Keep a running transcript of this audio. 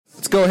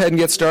go ahead and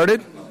get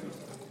started.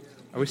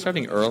 Are we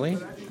starting early?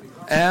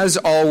 As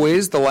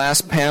always, the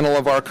last panel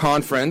of our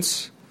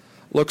conference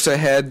looks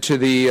ahead to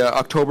the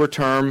October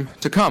term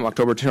to come,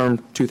 October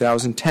term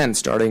 2010,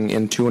 starting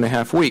in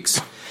 2.5 weeks,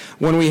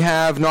 when we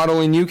have not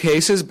only new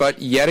cases, but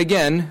yet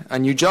again, a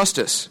new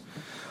justice.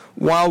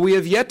 While we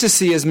have yet to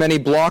see as many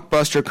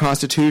blockbuster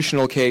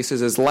constitutional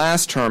cases as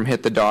last term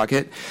hit the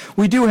docket,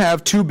 we do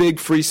have two big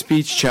free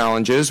speech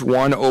challenges,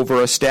 one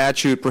over a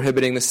statute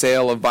prohibiting the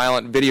sale of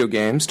violent video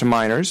games to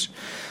minors,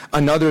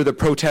 another the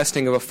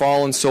protesting of a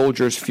fallen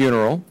soldier's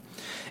funeral,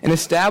 an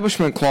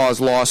Establishment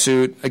Clause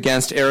lawsuit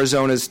against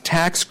Arizona's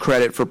tax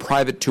credit for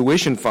private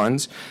tuition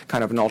funds,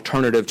 kind of an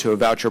alternative to a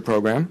voucher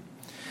program,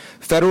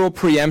 federal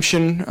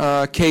preemption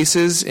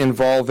cases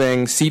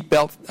involving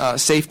seatbelt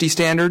safety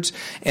standards,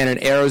 and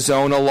an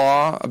Arizona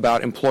law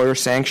about employer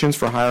sanctions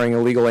for hiring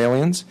illegal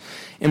aliens,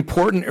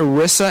 important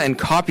ERISA and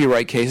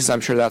copyright cases,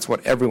 I'm sure that's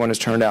what everyone has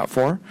turned out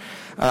for,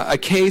 a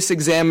case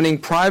examining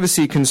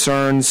privacy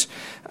concerns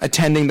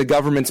attending the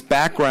government's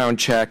background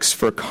checks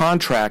for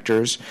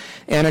contractors,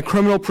 and a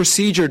criminal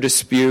procedure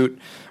dispute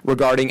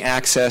regarding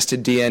access to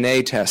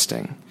DNA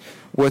testing.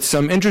 With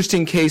some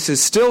interesting cases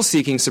still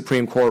seeking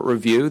Supreme Court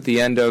review, the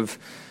end of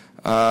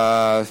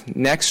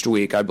next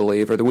week, I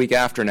believe, or the week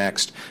after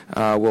next,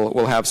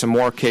 we'll have some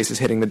more cases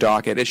hitting the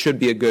docket. It should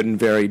be a good and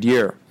varied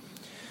year.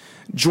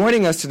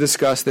 Joining us to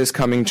discuss this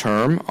coming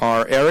term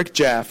are Eric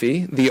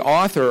Jaffe, the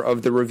author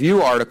of the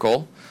review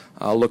article,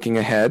 Looking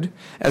Ahead,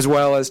 as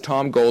well as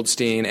Tom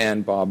Goldstein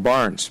and Bob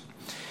Barnes.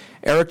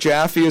 Eric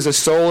Jaffe is a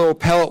solo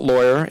appellate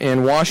lawyer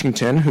in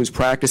Washington whose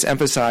practice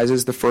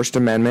emphasizes the First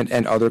Amendment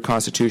and other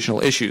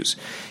constitutional issues.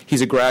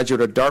 He's a graduate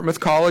of Dartmouth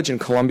College and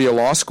Columbia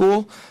Law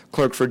School,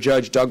 clerk for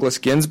Judge Douglas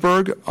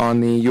Ginsburg on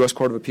the U.S.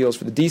 Court of Appeals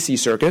for the D.C.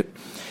 Circuit,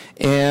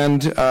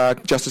 and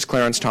Justice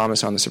Clarence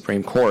Thomas on the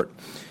Supreme Court.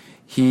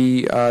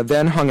 He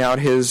then hung out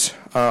his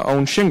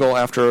own shingle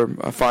after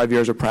 5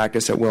 years of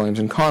practice at Williams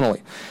and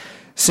Connolly.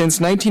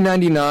 Since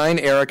 1999,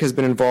 Eric has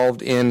been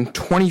involved in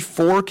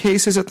 24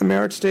 cases at the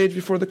merit stage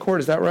before the court.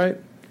 Is that right?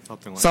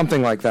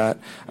 Something like that.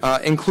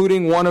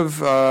 Including one of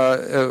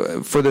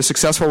for the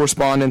successful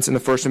respondents in the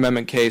First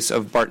Amendment case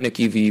of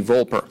Bartnicki v.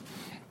 Volper,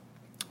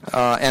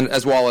 and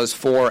as well as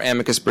 4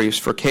 amicus briefs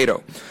for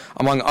Cato.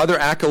 Among other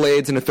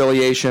accolades and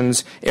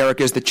affiliations,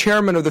 Eric is the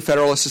chairman of the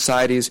Federalist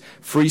Society's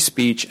Free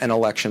Speech and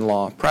Election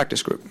Law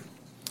Practice Group.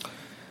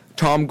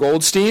 Tom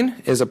Goldstein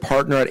is a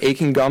partner at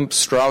Aiken Gump,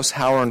 Strauss,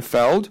 Hauer &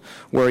 Feld,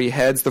 where he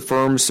heads the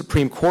firm's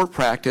Supreme Court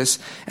practice,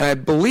 and I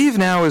believe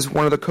now is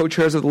one of the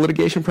co-chairs of the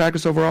litigation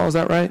practice overall. Is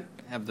that right?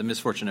 I have the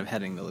misfortune of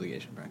heading the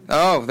litigation practice.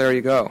 Oh, there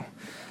you go.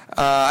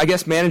 I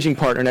guess managing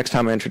partner next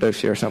time I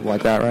introduce you or something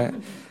like that, right?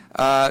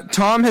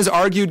 Tom has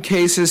argued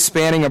cases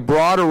spanning a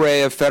broad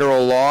array of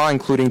federal law,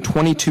 including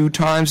 22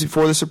 times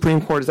before the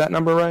Supreme Court. Is that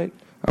number right?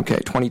 Okay,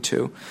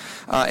 22.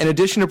 In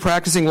addition to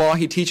practicing law,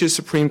 he teaches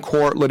Supreme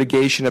Court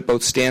litigation at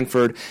both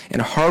Stanford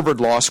and Harvard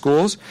law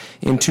schools.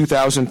 In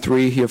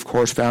 2003, he, of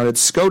course, founded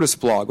SCOTUS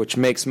blog, which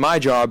makes my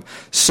job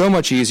so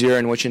much easier,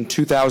 and which in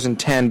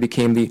 2010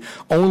 became the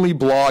only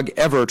blog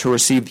ever to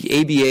receive the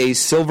ABA's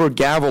Silver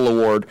Gavel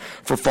Award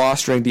for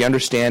fostering the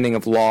understanding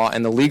of law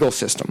and the legal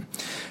system.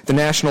 The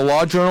National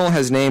Law Journal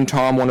has named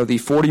Tom one of the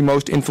 40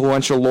 most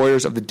influential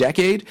lawyers of the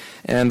decade,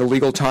 and the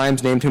Legal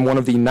Times named him one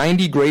of the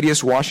 90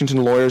 greatest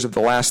Washington lawyers of the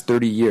last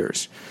 30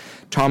 years.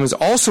 Tom is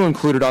also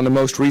included on the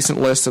most recent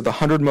list of the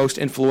 100 most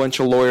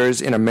influential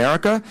lawyers in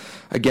America,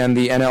 again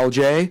the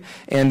NLJ,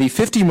 and the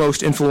 50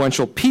 most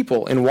influential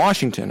people in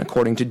Washington,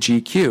 according to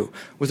GQ.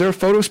 Was there a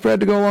photo spread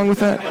to go along with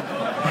that?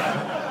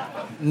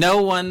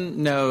 No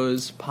one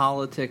knows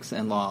politics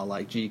and law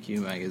like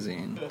GQ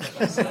magazine.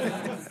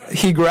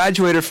 He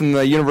graduated from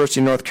the University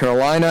of North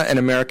Carolina and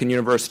American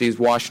University's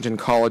Washington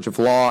College of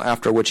Law,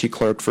 after which he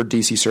clerked for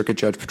D.C. Circuit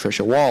Judge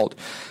Patricia Wald.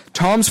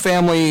 Tom's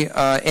family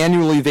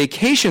annually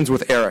vacations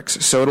with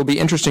Eric's, so it'll be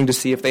interesting to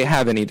see if they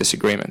have any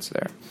disagreements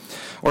there,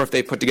 or if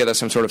they put together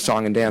some sort of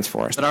song and dance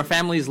for us. But our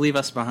families leave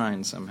us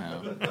behind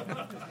somehow.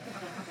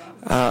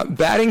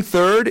 Batting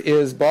third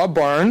is Bob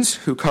Barnes,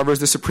 who covers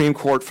the Supreme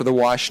Court for the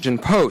Washington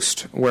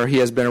Post, where he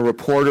has been a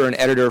reporter and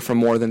editor for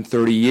more than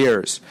 30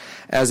 years.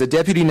 As a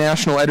deputy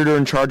national editor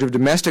in charge of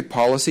domestic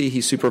policy,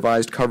 he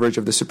supervised coverage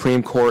of the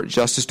Supreme Court,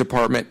 Justice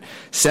Department,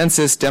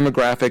 census,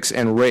 demographics,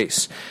 and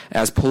race.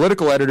 As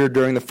political editor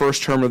during the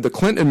first term of the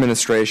Clinton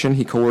administration,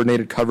 he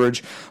coordinated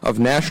coverage of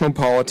national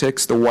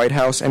politics, the White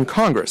House, and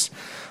Congress.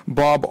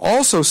 Bob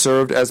also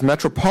served as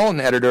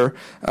metropolitan editor,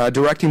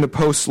 directing the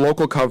Post's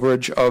local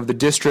coverage of the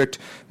District,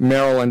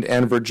 Maryland,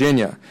 and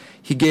Virginia.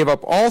 He gave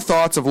up all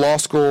thoughts of law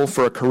school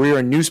for a career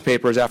in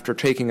newspapers after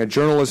taking a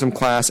journalism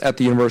class at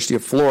the University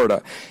of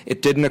Florida.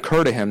 It didn't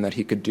occur to him that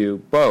he could do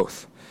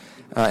both.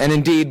 And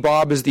indeed,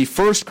 Bob is the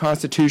first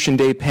Constitution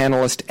Day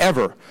panelist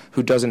ever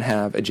who doesn't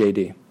have a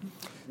JD.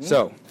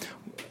 So,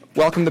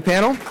 welcome to the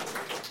panel.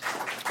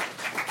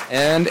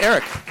 And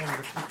Eric.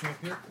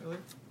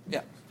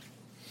 Yeah.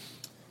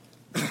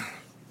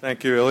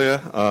 Thank you,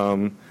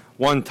 Ilya.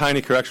 One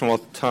tiny correction: while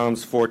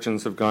Tom's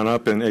fortunes have gone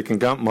up and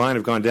mine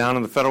have gone down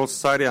in the Federalist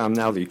Society, I'm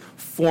now the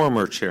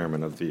former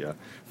chairman of the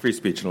Free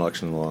Speech and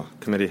Election Law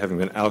Committee, having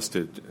been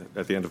ousted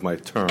at the end of my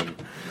term.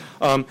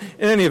 In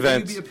any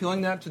event, will you be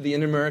appealing that to the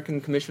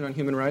Inter-American Commission on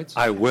Human Rights?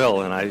 I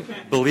will, and I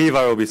believe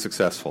I will be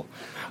successful.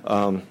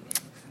 Tom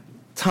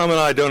and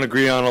I don't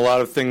agree on a lot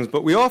of things,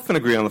 but we often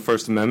agree on the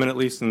First Amendment, at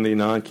least in the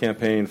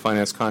non-campaign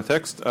finance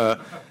context. The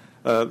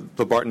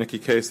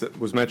Bartnicki case that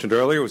was mentioned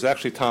earlier was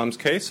actually Tom's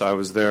case. I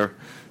was there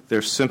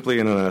simply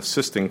in an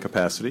assisting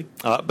capacity.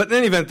 But in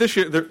any event, this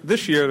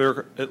year there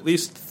are at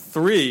least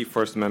 3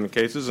 First Amendment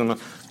cases and a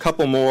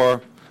couple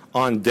more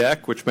on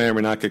deck, which may or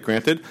may not get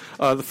granted.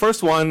 The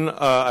first one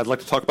I'd like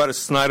to talk about is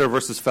Snyder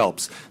versus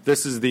Phelps.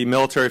 This is the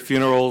military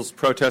funerals,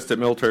 protest at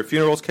military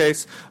funerals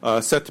case,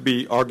 set to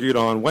be argued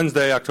on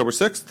Wednesday, October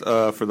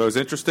 6th, for those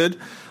interested.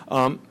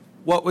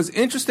 What was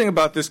interesting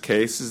about this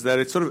case is that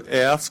it sort of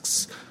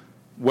asks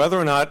whether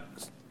or not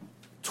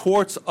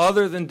torts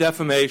other than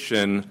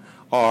defamation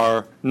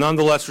are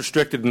nonetheless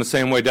restricted in the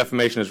same way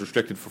defamation is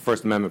restricted for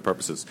First Amendment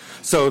purposes.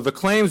 So the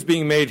claims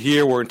being made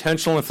here were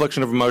intentional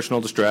infliction of emotional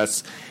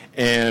distress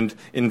and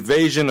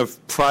invasion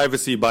of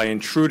privacy by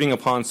intruding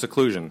upon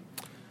seclusion.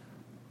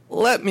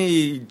 Let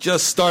me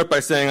just start by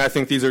saying I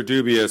think these are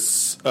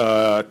dubious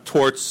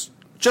torts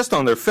just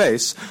on their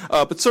face,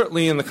 but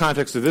certainly in the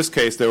context of this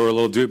case they were a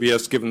little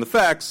dubious given the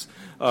facts.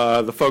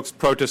 The folks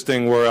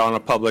protesting were on a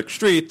public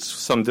street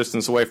some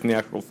distance away from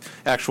the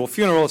actual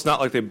funeral. It's not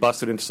like they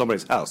busted into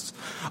somebody's house.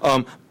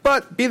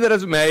 But be that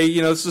as it may,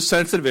 this is a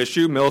sensitive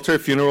issue. Military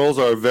funerals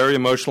are very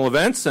emotional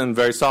events and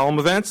very solemn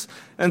events.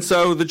 And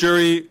so the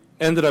jury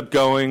ended up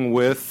going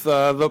with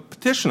the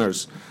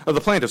petitioners, or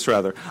the plaintiffs,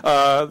 rather.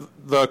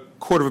 The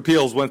Court of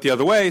Appeals went the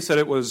other way, said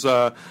it was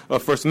a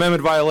First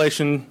Amendment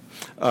violation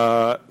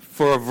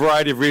for a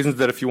variety of reasons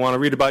that if you want to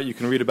read about, you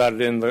can read about it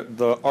in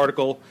the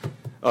article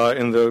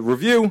in the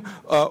review.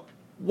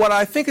 What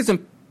I think is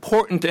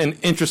important and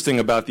interesting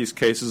about these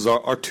cases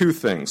are 2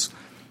 things.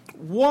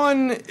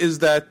 One is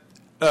that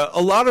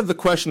a lot of the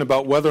question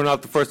about whether or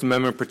not the First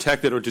Amendment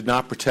protected or did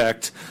not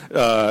protect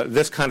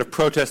this kind of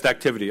protest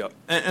activity,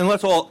 and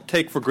let's all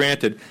take for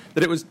granted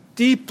that it was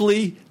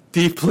deeply,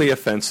 deeply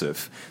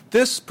offensive.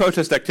 This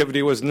protest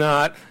activity was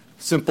not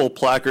simple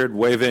placard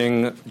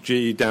waving,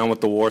 gee, down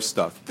with the war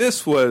stuff.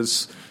 This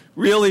was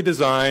really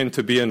designed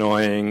to be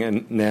annoying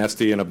and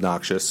nasty and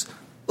obnoxious.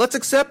 Let's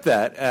accept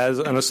that as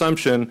an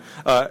assumption.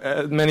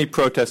 Many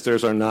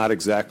protesters are not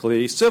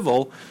exactly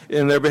civil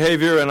in their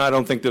behavior, and I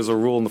don't think there's a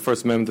rule in the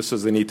First Amendment that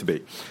says they need to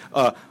be.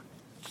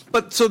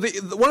 But so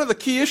one of the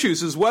key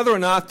issues is whether or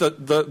not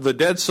the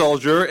dead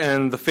soldier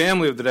and the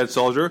family of the dead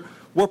soldier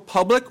were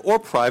public or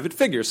private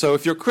figures. So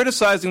if you're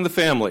criticizing the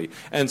family,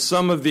 and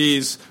some of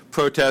these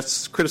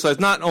protests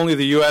criticize not only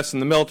the U.S.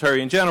 and the military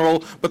in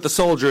general, but the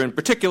soldier in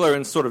particular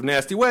in sort of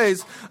nasty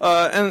ways,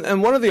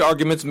 and one of the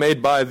arguments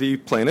made by the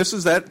plaintiffs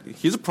is that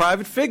he's a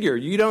private figure.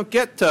 You don't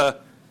get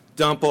to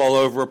dump all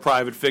over a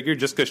private figure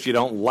just because you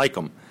don't like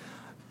him.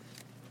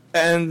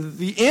 And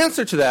the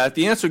answer to that,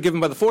 the answer given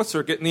by the Fourth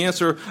Circuit and the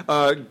answer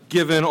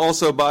given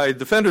also by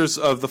defenders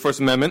of the First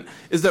Amendment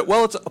is that,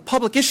 well, it's a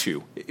public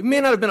issue. It may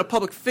not have been a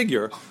public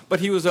figure, but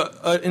he was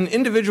an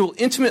individual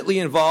intimately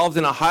involved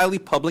in a highly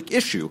public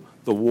issue,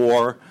 the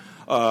war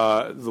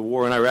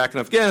in Iraq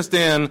and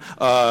Afghanistan,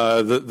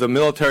 the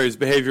military's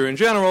behavior in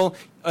general.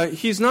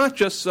 He's not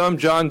just some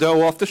John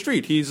Doe off the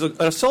street. He's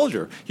a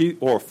soldier,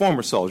 or a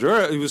former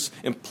soldier. He was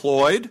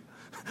employed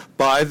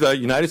by the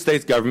United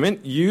States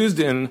government, used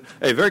in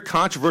a very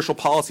controversial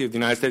policy of the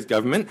United States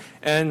government,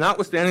 and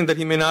notwithstanding that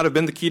he may not have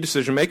been the key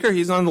decision maker,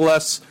 he's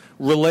nonetheless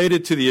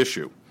related to the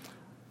issue.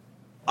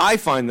 I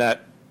find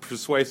that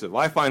persuasive.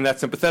 I find that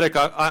sympathetic.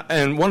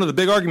 And one of the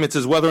big arguments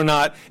is whether or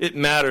not it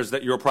matters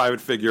that you're a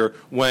private figure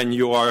when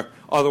you are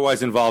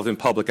otherwise involved in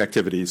public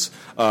activities.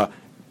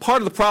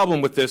 Part of the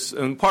problem with this,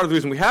 and part of the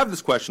reason we have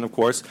this question, of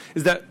course,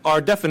 is that our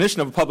definition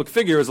of a public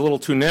figure is a little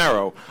too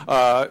narrow.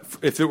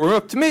 If it were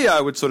up to me, I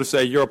would sort of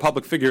say you're a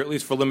public figure, at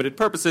least for limited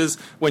purposes,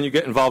 when you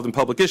get involved in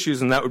public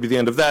issues, and that would be the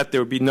end of that.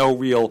 There would be no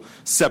real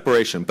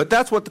separation. But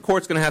that's what the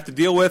court's going to have to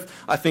deal with.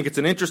 I think it's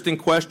an interesting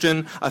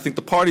question. I think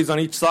the parties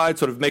on each side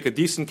sort of make a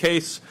decent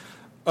case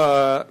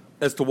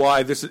as to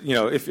why this,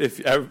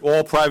 if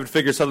all private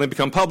figures suddenly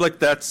become public,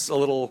 that's a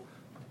little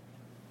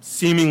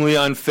seemingly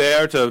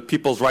unfair to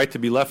people's right to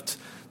be left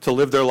to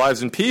live their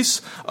lives in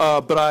peace,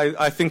 but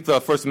I think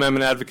the First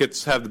Amendment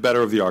advocates have the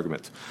better of the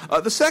argument.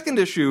 The second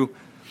issue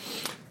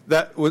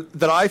that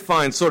I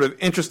find sort of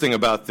interesting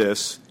about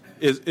this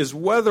is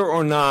whether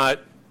or not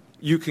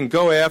you can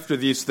go after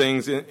these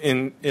things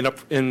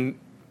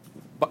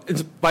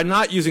by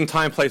not using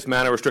time, place,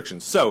 manner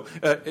restrictions. So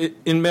I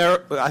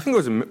think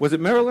was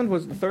it Maryland?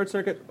 Was it the Third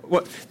Circuit?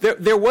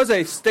 There was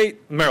a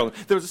state Maryland.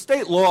 There was a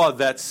state law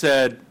that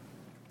said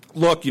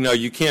look,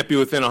 you can't be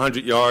within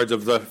 100 yards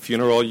of the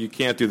funeral, you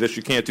can't do this,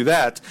 you can't do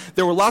that.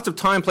 There were lots of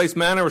time, place,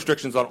 manner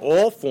restrictions on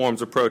all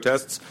forms of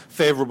protests,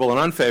 favorable and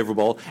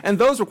unfavorable, and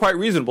those were quite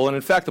reasonable. And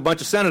in fact, a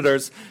bunch of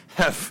senators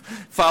have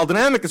filed an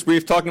amicus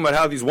brief talking about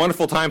how these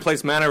wonderful time,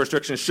 place, manner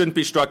restrictions shouldn't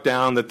be struck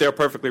down, that they're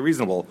perfectly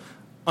reasonable,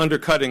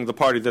 undercutting the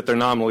party that they're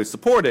nominally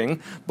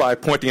supporting by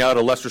pointing out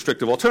a less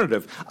restrictive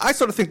alternative. I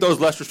sort of think those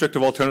less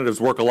restrictive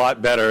alternatives work a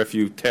lot better if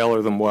you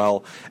tailor them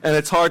well, and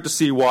it's hard to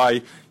see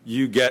why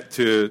you get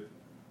to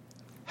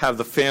have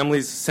the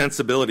family's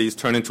sensibilities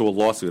turn into a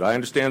lawsuit. I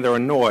understand they're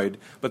annoyed,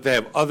 but they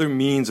have other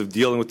means of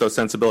dealing with those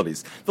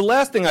sensibilities. The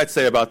last thing I'd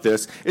say about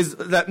this is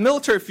that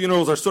military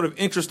funerals are sort of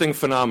interesting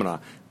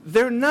phenomena.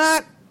 They're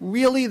not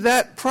really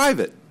that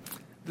private.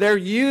 They're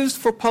used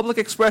for public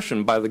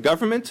expression by the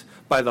government,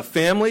 by the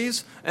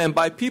families, and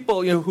by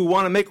people who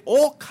want to make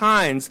all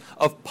kinds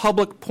of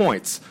public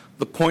points.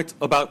 The point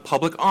about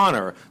public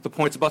honor, the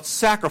points about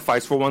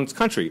sacrifice for one's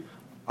country.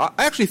 I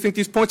actually think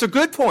these points are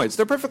good points.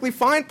 They're perfectly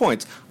fine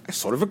points. I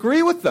sort of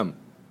agree with them.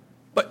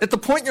 But at the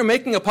point you're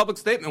making a public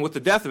statement with the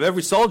death of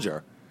every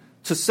soldier,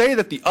 to say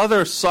that the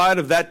other side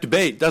of that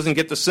debate doesn't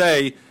get to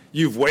say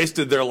you've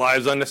wasted their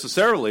lives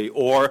unnecessarily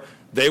or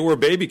they were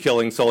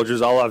baby-killing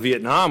soldiers a la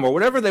Vietnam or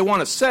whatever they want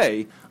to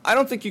say, I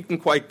don't think you can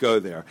quite go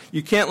there.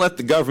 You can't let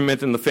the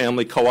government and the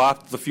family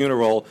co-opt the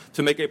funeral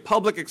to make a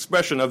public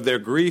expression of their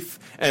grief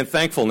and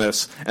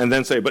thankfulness and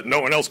then say, but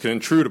no one else can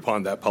intrude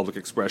upon that public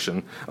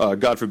expression.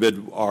 God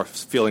forbid our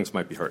feelings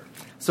might be hurt.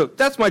 So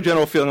that's my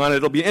general feeling on it.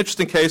 It'll be an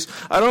interesting case.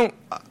 I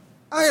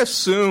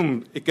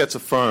assume it gets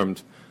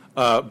affirmed.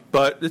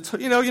 But it's,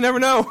 you never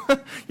know.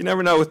 You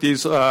never know with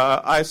these.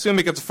 I assume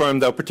it gets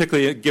affirmed, though,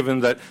 particularly given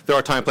that there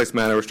are time, place,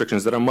 manner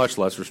restrictions that are much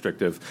less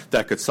restrictive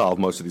that could solve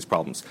most of these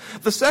problems.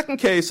 The second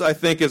case, I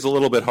think, is a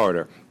little bit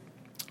harder.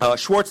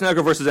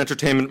 Schwarzenegger versus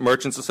Entertainment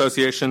Merchants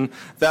Association.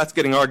 That's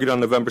getting argued on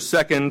November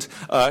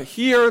 2nd.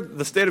 Here,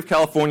 the state of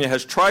California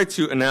has tried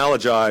to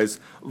analogize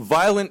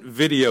violent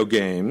video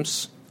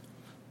games,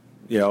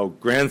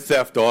 Grand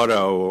Theft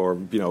Auto or,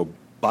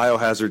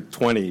 Biohazard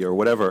 20 or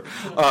whatever.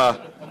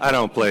 I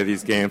don't play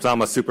these games.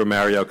 I'm a Super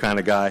Mario kind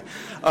of guy.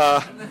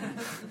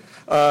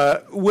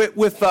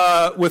 With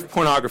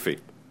pornography.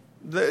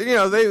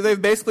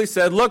 They've basically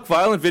said, look,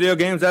 violent video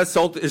games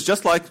is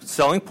just like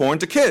selling porn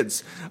to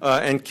kids.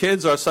 And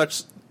kids are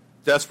such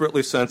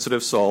desperately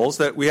sensitive souls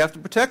that we have to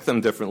protect them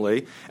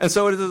differently. And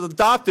so it has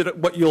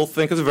adopted what you'll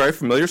think is a very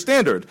familiar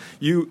standard.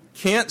 You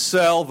can't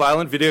sell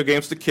violent video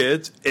games to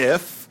kids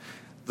if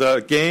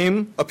the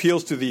game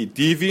appeals to the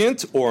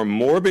deviant or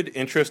morbid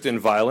interest in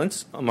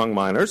violence among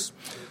minors.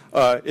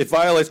 It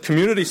violates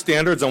community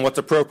standards on what's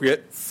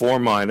appropriate for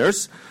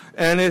minors.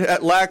 And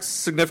it lacks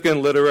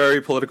significant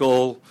literary,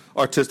 political,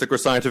 artistic, or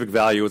scientific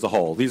value as a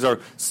whole. These are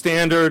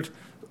standard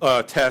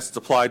tests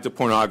applied to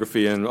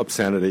pornography and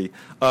obscenity.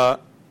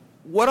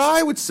 What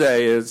I would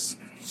say is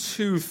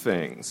two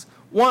things.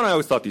 One, I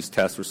always thought these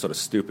tests were sort of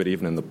stupid,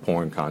 even in the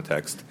porn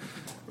context.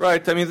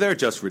 Right? I mean, they're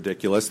just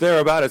ridiculous. They're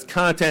about as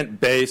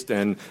content-based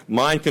and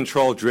mind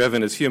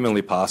control-driven as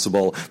humanly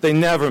possible. They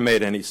never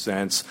made any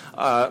sense.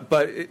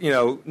 But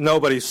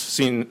nobody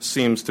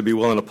seems to be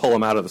willing to pull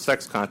them out of the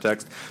sex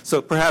context.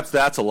 So perhaps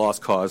that's a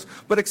lost cause.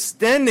 But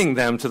extending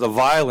them to the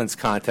violence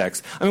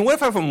context. I mean, what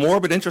if I have a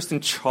morbid interest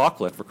in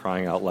chocolate, for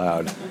crying out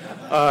loud?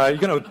 You're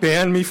going to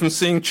ban me from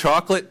seeing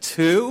chocolate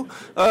too?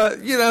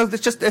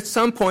 It's just at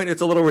some point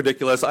it's a little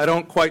ridiculous. I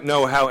don't quite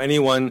know how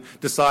anyone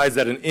decides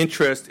that an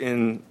interest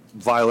in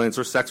violence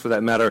or sex for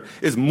that matter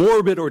is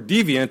morbid or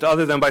deviant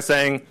other than by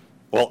saying,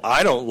 well,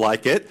 I don't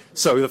like it,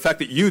 so the fact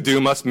that you do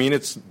must mean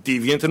it's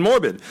deviant and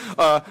morbid.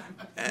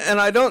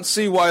 And I don't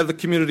see why the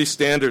community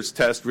standards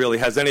test really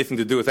has anything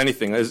to do with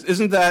anything.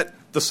 Isn't that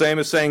the same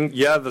as saying,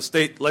 yeah, the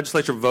state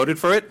legislature voted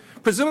for it?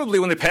 Presumably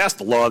when they passed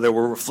the law, they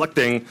were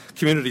reflecting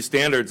community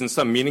standards in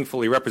some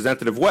meaningfully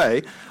representative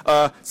way.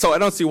 So I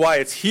don't see why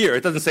it's here.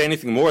 It doesn't say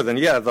anything more than,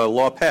 yeah, the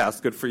law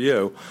passed, good for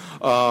you.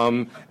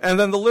 And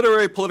then the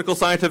literary, political,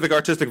 scientific,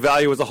 artistic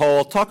value as a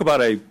whole, talk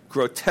about a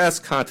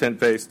grotesque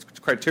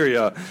content-based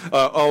criteria.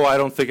 I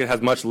don't think it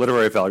has much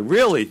literary value.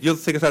 Really? You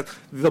think it has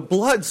the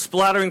blood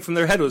splattering from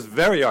their head was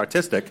very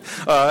artistic.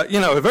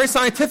 Very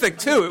scientific,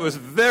 too. It was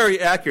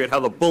very accurate how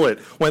the bullet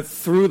went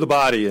through the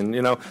body.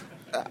 And,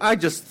 I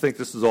just think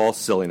this is all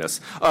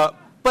silliness.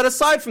 But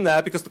aside from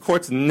that, because the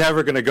court's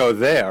never going to go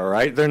there,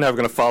 right? They're never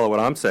going to follow what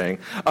I'm saying.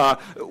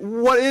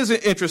 What is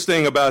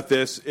interesting about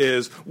this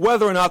is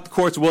whether or not the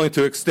court's willing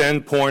to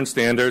extend porn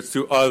standards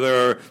to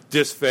other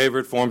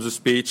disfavored forms of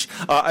speech.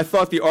 I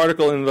thought the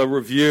article in the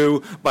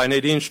review by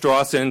Nadine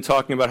Strawson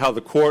talking about how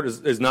the court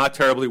is not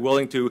terribly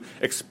willing to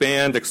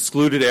expand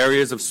excluded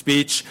areas of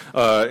speech,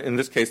 in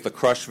this case the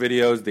crush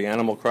videos, the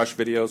animal crush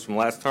videos from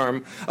last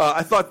term.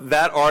 I thought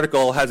that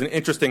article has an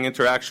interesting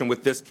interaction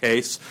with this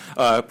case.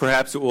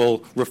 Perhaps it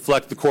will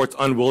reflect the court's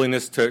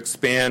unwillingness to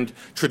expand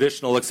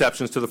traditional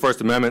exceptions to the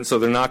First Amendment, so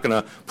they're not going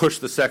to push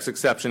the sex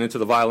exception into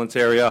the violence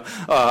area.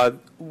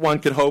 One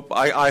could hope,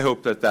 I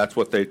hope that that's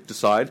what they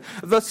decide.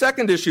 The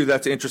second issue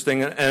that's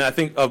interesting, and I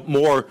think of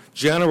more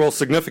general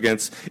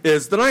significance,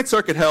 is the Ninth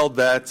Circuit held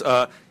that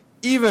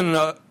even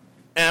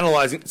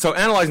analyzing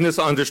this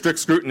under strict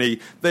scrutiny,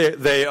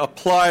 they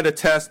applied a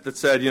test that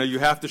said, you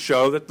have to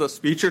show that the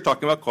speech you're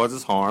talking about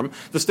causes harm.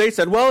 The state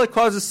said, well, it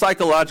causes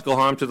psychological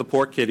harm to the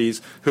poor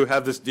kiddies who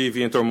have this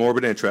deviant or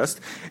morbid interest,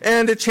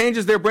 and it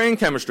changes their brain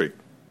chemistry.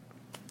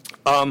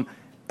 And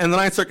the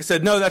Ninth Circuit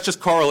said, no, that's just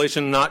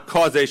correlation, not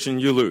causation,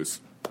 you lose.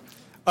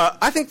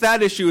 I think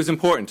that issue is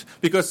important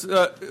because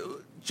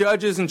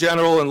judges in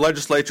general and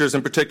legislatures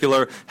in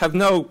particular have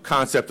no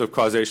concept of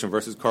causation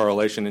versus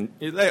correlation,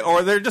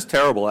 or they're just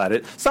terrible at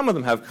it. Some of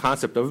them have a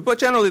concept of it, but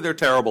generally they're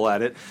terrible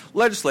at it.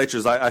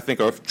 Legislatures, I think,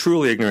 are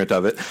truly ignorant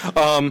of it.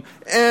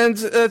 And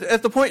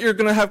at the point you're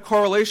going to have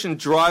correlation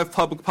drive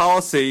public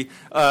policy,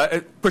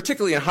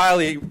 particularly in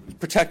highly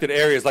protected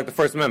areas like the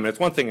First Amendment. It's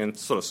one thing in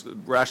sort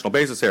of rational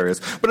basis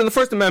areas, but in the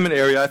First Amendment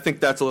area, I think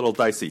that's a little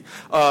dicey.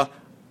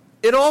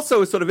 It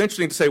also is sort of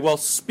interesting to say, well,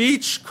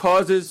 speech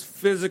causes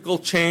physical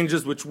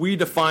changes which we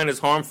define as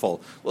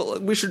harmful. Well,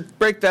 we should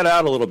break that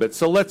out a little bit.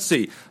 So let's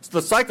see. So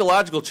the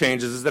psychological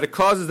changes is that it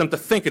causes them to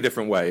think a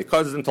different way. It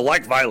causes them to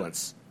like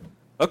violence.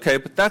 Okay,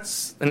 but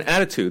that's an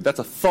attitude. That's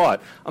a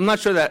thought. I'm not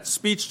sure that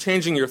speech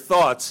changing your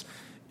thoughts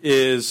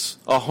is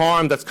a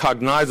harm that's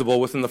cognizable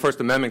within the First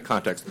Amendment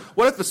context.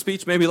 What if the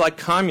speech may be like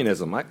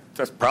communism?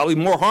 That's probably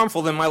more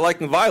harmful than my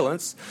liking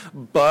violence,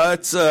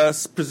 but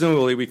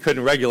presumably we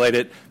couldn't regulate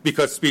it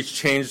because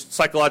speech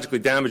psychologically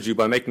damaged you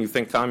by making you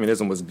think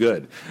communism was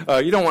good.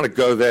 You don't want to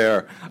go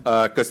there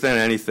because then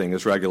anything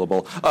is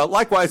regulable.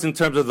 Likewise, in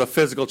terms of the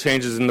physical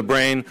changes in the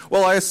brain,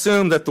 well, I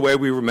assume that the way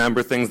we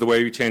remember things, the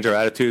way we change our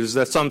attitudes, is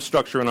that some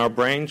structure in our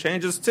brain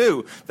changes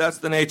too. That's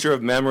the nature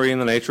of memory and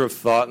the nature of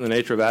thought and the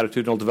nature of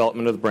attitudinal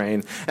development of the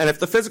brain. And if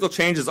the physical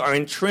changes are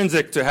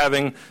intrinsic to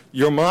having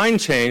your mind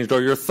changed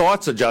or your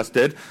thoughts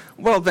adjusted,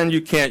 well, then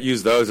you can't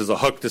use those as a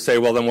hook to say,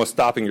 well, then we're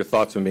stopping your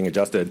thoughts from being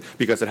adjusted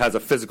because it has a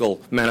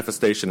physical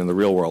manifestation in the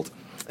real world.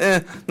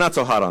 Not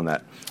so hot on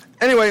that.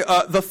 Anyway,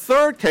 the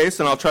third case,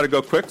 and I'll try to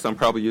go quick because I'm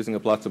probably using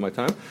up lots of my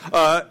time,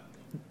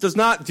 does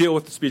not deal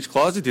with the speech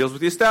clause. It deals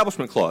with the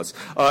establishment clause.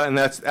 And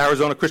that's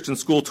Arizona Christian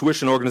School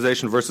Tuition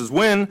Organization versus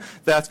Wynn.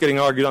 That's getting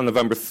argued on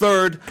November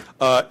 3rd,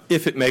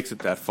 if it makes it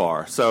that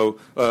far. So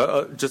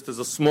just as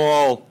a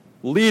small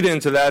lead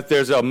into that,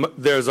 there's an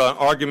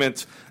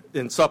argument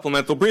in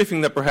supplemental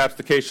briefing that perhaps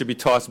the case should be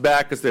tossed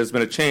back because there's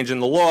been a change in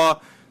the law.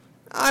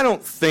 I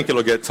don't think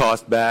it'll get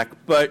tossed back,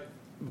 but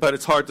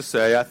it's hard to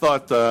say. I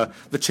thought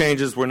the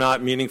changes were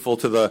not meaningful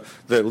to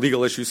the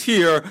legal issues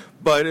here,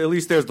 but at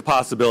least there's the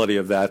possibility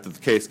of that the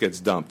case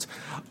gets dumped.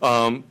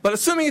 But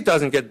assuming it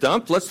doesn't get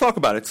dumped, let's talk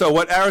about it. So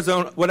what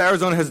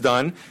Arizona has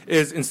done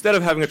is instead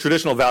of having a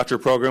traditional voucher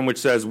program which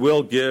says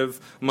we'll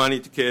give money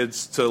to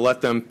kids to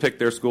let them pick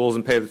their schools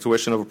and pay the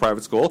tuition of a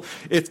private school,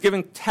 it's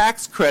giving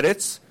tax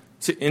credits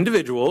to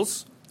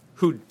individuals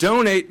who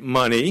donate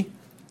money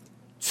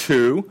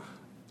to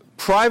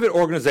private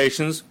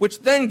organizations,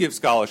 which then give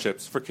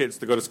scholarships for kids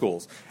to go to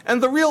schools.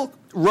 And the real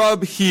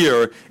rub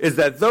here is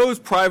that those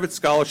private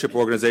scholarship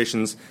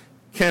organizations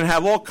can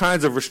have all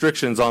kinds of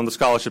restrictions on the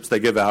scholarships they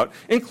give out,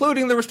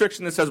 including the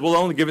restriction that says we'll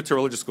only give it to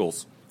religious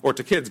schools or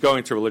to kids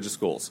going to religious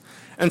schools.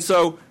 And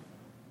so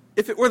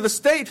if it were the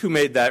state who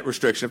made that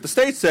restriction, if the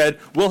state said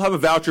we'll have a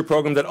voucher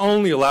program that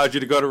only allows you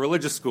to go to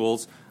religious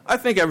schools, I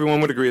think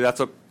everyone would agree that's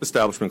an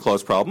Establishment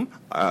Clause problem.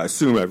 I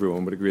assume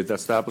everyone would agree that's an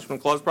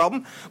Establishment Clause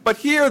problem. But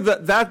here,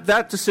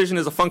 that decision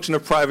is a function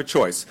of private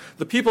choice.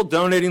 The people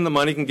donating the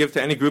money can give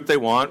to any group they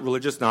want,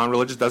 religious,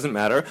 non-religious, doesn't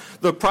matter.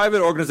 The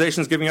private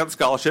organizations giving out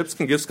scholarships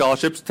can give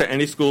scholarships to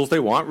any schools they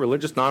want,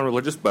 religious,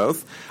 non-religious,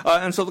 both.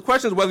 And so the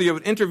question is whether you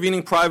have an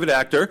intervening private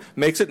actor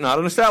makes it not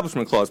an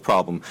Establishment Clause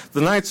problem.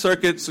 The Ninth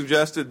Circuit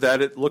suggested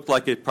that it looked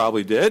like it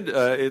probably did.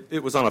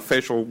 It was on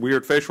a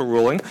weird facial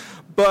ruling.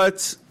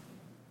 But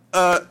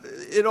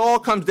it all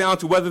comes down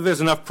to whether there's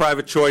enough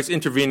private choice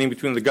intervening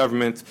between the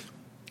government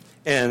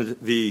and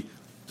the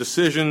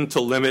decision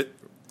to limit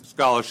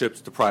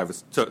scholarships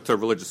to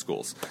religious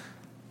schools.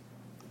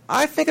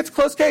 I think it's a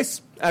close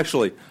case,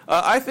 actually.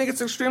 I think it's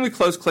an extremely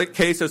close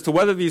case as to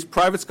whether these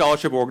private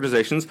scholarship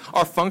organizations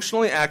are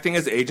functionally acting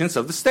as agents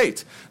of the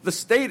state. The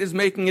state is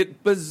making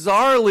it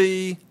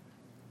bizarrely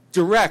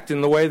direct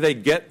in the way they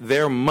get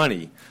their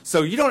money.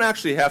 So you don't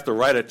actually have to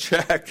write a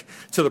check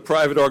to the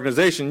private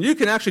organization. You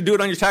can actually do it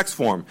on your tax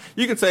form.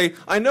 You can say,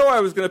 I know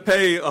I was going to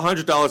pay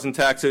 $100 in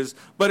taxes,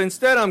 but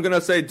instead I'm going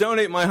to say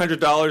donate my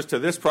 $100 to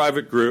this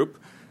private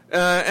group,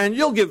 and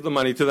you'll give the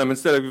money to them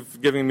instead of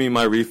giving me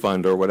my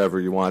refund or whatever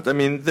you want. I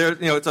mean,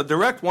 it's a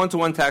direct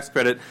one-to-one tax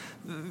credit.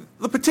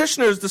 The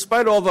petitioners,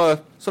 despite all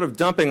the sort of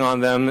dumping on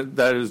them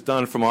that is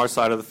done from our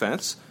side of the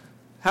fence,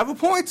 have a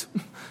point.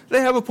 They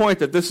have a point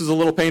that this is a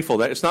little painful,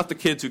 that it's not the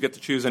kids who get to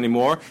choose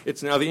anymore.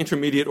 It's now the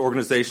intermediate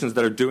organizations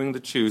that are doing the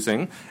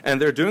choosing, and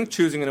they're doing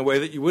choosing in a way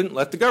that you wouldn't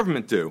let the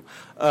government do.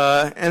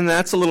 And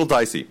that's a little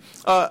dicey.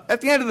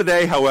 At the end of the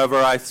day, however,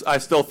 I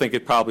still think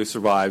it probably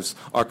survives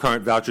our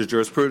current vouchers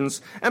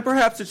jurisprudence, and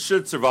perhaps it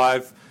should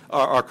survive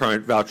our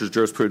current vouchers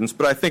jurisprudence,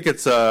 but I think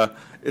it's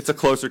it's a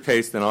closer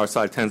case than our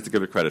side tends to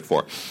give it credit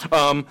for.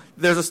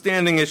 There's a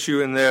standing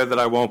issue in there that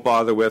I won't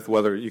bother with,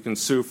 whether you can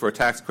sue for a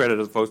tax credit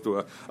as opposed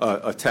to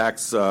a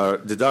tax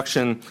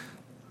deduction.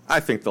 I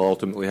think they'll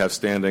ultimately have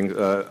standing.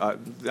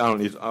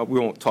 We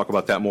won't talk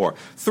about that more.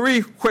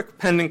 3 quick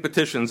pending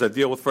petitions that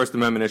deal with First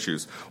Amendment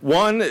issues.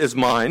 One is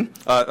mine,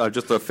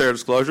 just a fair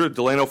disclosure,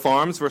 Delano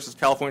Farms versus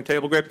California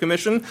Table Grape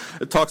Commission.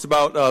 It talks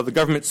about the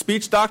government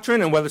speech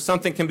doctrine and whether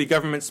something can be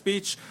government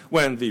speech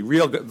when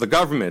the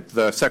government,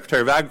 the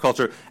Secretary of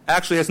Agriculture,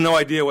 actually has no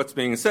idea what's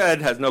being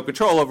said, has no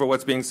control over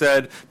what's being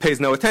said,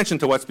 pays no attention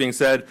to what's being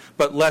said,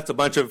 but lets a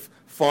bunch of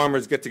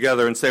farmers get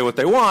together and say what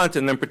they want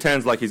and then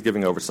pretends like he's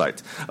giving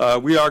oversight.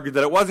 We argued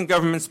that it wasn't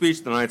government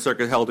speech. The Ninth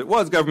Circuit held it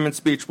was government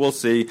speech. We'll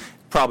see.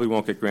 Probably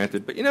won't get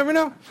granted, but you never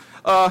know.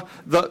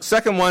 The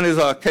second one is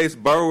a case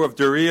Borough of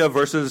Doria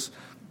versus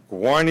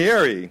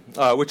Guarnieri,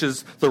 which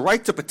is the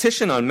right to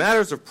petition on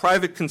matters of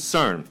private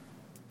concern.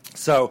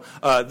 So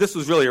this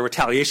was really a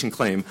retaliation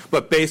claim,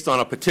 but based on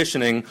a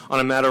petitioning on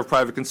a matter of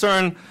private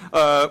concern.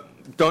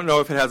 Don't know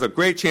if it has a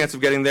great chance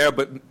of getting there,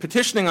 but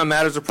petitioning on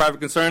matters of private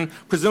concern,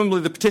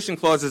 presumably the petition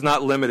clause is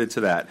not limited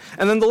to that.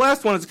 And then the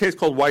last one is a case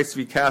called Weiss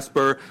v.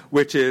 Casper,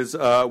 which is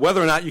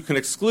whether or not you can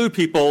exclude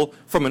people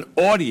from an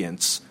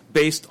audience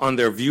based on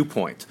their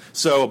viewpoint.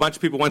 So a bunch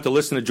of people went to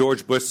listen to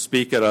George Bush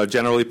speak at a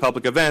generally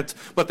public event,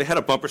 but they had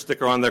a bumper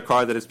sticker on their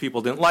car that his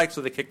people didn't like,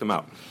 so they kicked them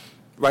out.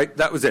 Right?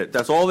 That was it.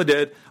 That's all they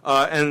did.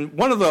 And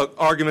one of the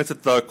arguments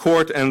that the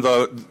court and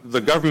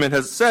the government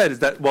has said is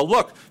that, well,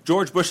 look,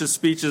 George Bush's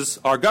speeches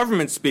are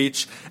government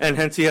speech, and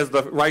hence he has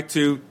the right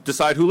to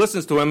decide who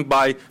listens to him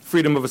by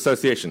freedom of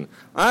association.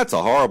 That's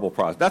a horrible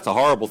process. That's a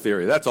horrible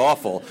theory. That's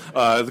awful.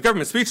 The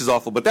government speech is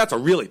awful, but that's a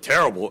really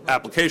terrible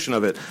application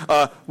of it.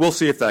 We'll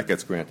see if that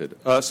gets granted.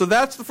 So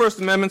that's the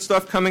First Amendment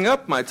stuff coming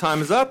up. My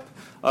time is up.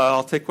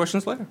 I'll take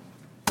questions later.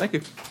 Thank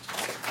you.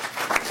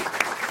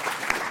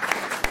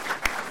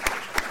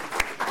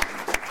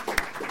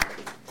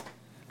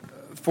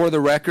 For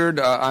the record,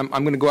 I'm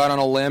going to go out on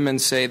a limb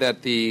and say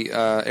that the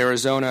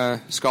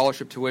Arizona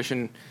scholarship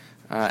tuition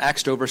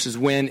Axtell versus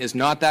Wynn is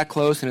not that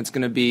close, and it's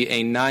going to be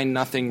a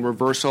 9-0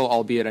 reversal,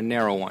 albeit a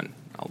narrow one.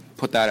 I'll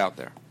put that out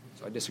there.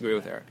 So I disagree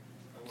with Eric.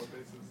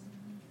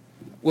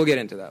 We'll get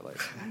into that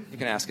later. You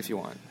can ask if you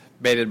want.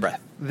 Bated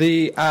breath.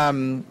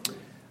 So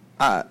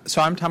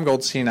I'm Tom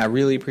Goldstein. I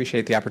really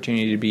appreciate the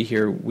opportunity to be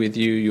here with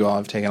you. You all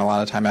have taken a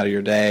lot of time out of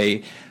your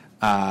day.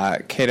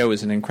 Cato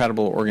is an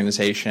incredible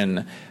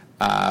organization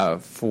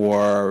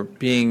for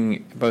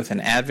being both an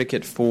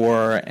advocate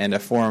for and a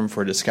forum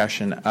for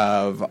discussion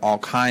of all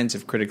kinds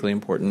of critically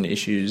important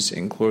issues,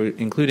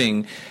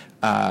 including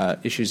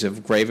issues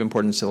of grave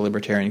importance to the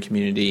libertarian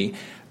community.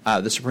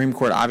 The Supreme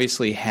Court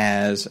obviously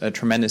has a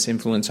tremendous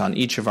influence on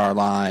each of our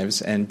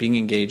lives, and being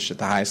engaged at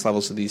the highest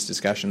levels of these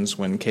discussions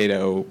when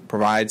Cato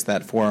provides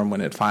that forum,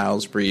 when it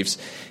files briefs,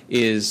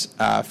 is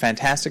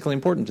fantastically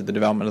important to the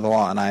development of the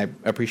law, and I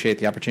appreciate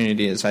the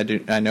opportunity, as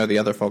I know the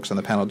other folks on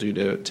the panel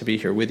do, to be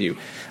here with you.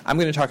 I'm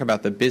going to talk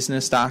about the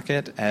business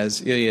docket.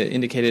 As Ilya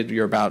indicated,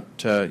 you're about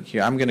to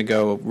hear. I'm going to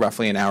go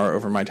roughly an hour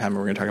over my time, and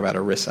we're going to talk about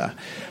ERISA.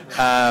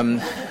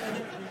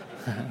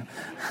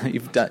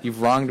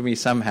 You've wronged me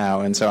somehow,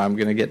 and so I'm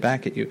going to get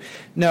back at you.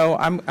 No,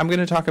 I'm going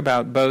to talk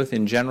about both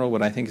in general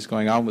what I think is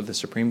going on with the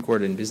Supreme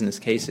Court in business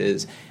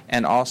cases,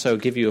 and also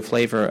give you a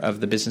flavor of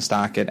the business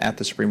docket at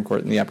the Supreme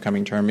Court in the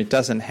upcoming term. It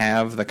doesn't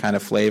have the kind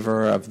of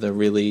flavor of the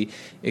really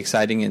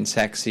exciting and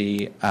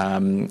sexy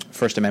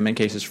First Amendment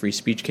cases, free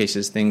speech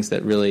cases, things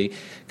that really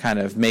kind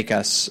of make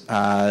us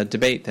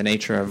debate the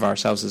nature of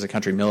ourselves as a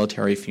country,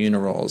 military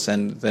funerals,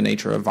 and the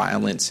nature of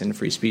violence in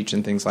free speech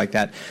and things like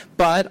that.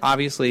 But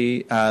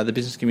obviously, the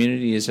business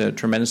community is a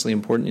tremendously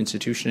important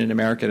institution in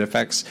America. It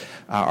affects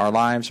our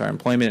lives, our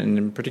employment,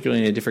 and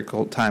particularly in a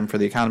difficult time for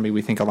the economy,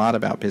 we think a lot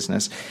about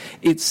business.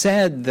 It's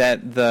said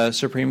that the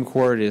Supreme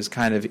Court is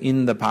kind of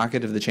in the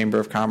pocket of the Chamber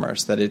of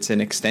Commerce, that it's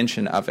an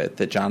extension of it,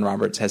 that John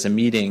Roberts has a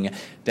meeting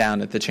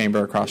down at the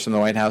chamber across from the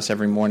White House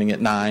every morning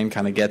at 9,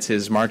 kind of gets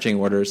his marching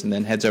orders, and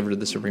then heads over to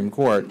the Supreme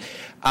Court.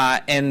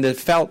 And the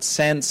felt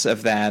sense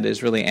of that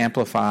is really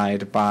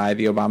amplified by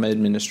the Obama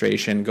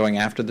administration going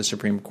after the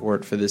Supreme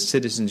Court for this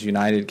Citizens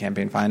United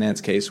campaign finance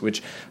case,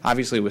 which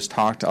obviously was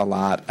talked a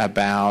lot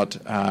about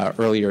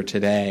earlier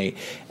today.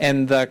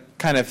 And the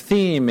kind of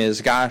theme is,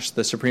 gosh,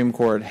 the Supreme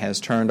Court has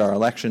turned our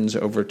elections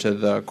over to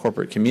the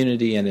corporate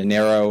community in a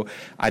narrow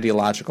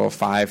ideological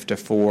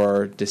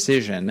 5-4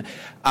 decision.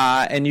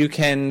 And you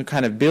can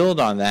kind of build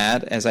on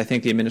that, as I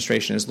think the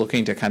administration is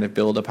looking to kind of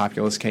build a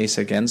populist case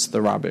against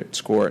the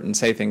Roberts Court and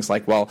say things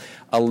like, well,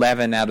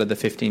 11 out of the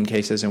 15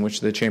 cases in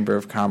which the Chamber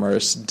of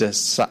Commerce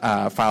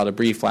filed a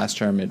brief last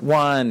term, it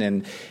won,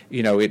 and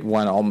it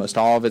won almost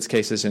all of its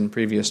cases in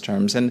previous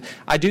terms. And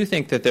I do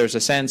think that there's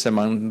a sense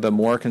among the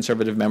more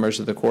conservative members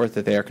of the court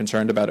that they are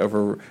concerned about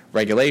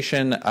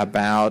over-regulation,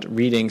 about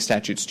reading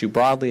statutes too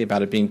broadly,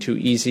 about it being too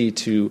easy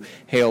to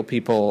hail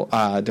people,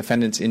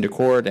 defendants into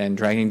court and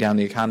dragging down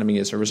the economy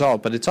as a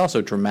result. But it's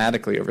also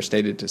dramatically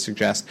overstated to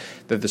suggest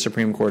that the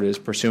Supreme Court is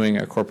pursuing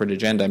a corporate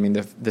agenda. I mean,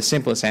 the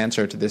simplest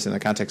answer to this in the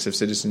context of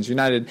Citizens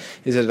United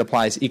is that it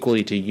applies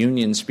equally to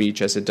union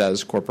speech as it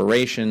does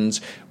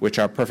corporations, which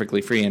are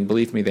perfectly free. And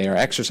believe me, they are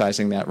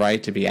exercising that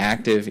right to be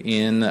active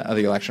in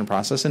the election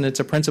process. And it's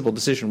a principled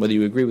decision, whether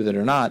you agree with it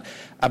or not,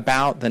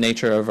 about the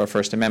nature of a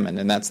First Amendment.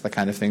 And that's the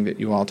kind of thing that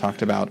you all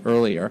talked about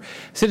earlier.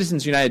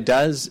 Citizens United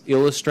does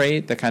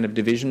illustrate the kind of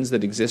divisions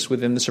that exist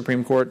within the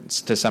Supreme Court.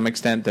 To some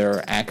extent,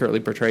 they're accurately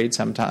portrayed,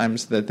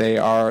 sometimes that they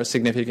are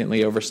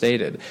significantly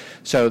overstated.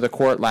 So the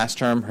court last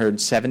term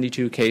heard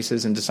 72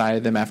 cases and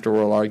decided them after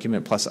oral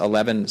argument, plus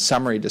 11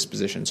 summary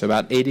dispositions, so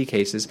about 80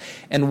 cases,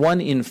 and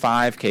 1 in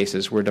 5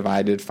 cases were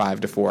divided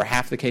 5-4.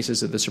 Half the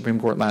cases of the Supreme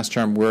Court last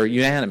term were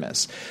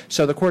unanimous.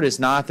 So the court is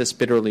not this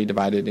bitterly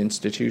divided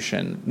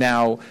institution.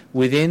 Now,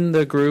 within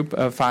the group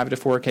of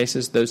 5-4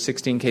 cases, those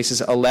 16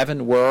 cases,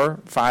 11 were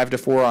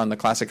 5-4 on the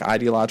classic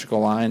ideological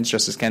lines,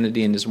 Justice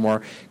Kennedy and his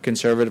more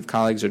conservative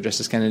colleagues, or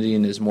Justice Kennedy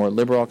and his more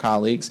liberal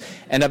colleagues.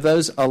 And of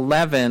those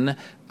 11,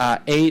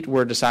 8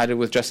 were decided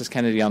with Justice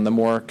Kennedy on the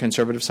more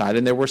conservative side,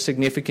 and there were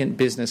significant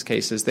business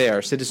cases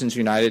there. Citizens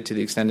United, to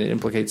the extent it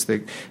implicates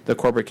the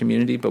corporate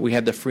community, but we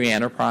had the Free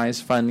Enterprise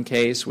Fund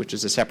case, which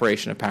is a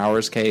separation of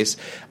powers case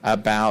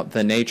about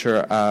the nature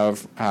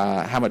of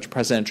how much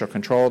presidential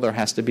control there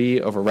has to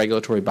be over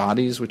regulatory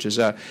bodies, which is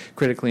a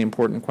critically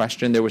important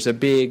question. There was a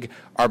big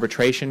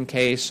arbitration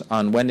case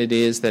on when it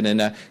is that in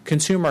a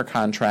consumer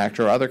contract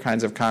or other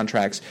kinds of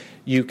contracts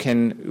you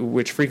can,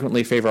 which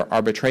frequently favor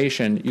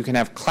arbitration, you can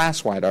have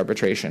class-wide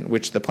arbitration,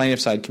 which the plaintiff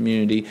side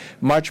community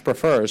much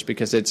prefers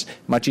because it's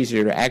much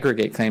easier to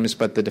aggregate claims,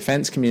 but the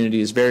defense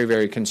community is very,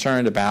 very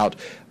concerned about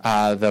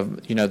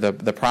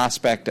the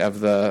prospect of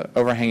the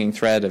overhanging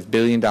threat of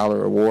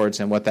billion-dollar awards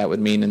and what that would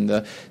mean. And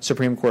the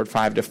Supreme Court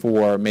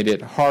 5-4 made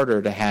it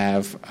harder to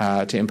have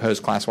to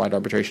impose class-wide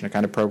arbitration, a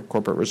kind of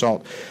pro-corporate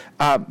result.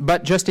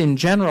 But just in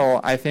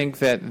general, I think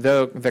that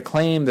the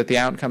claim that the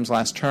outcomes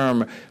last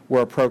term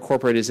were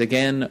pro-corporate is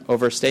again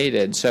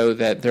overstated, so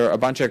that there are a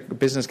bunch of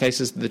business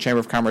cases that the Chamber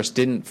of Commerce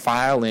didn't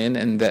file in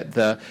and that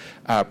the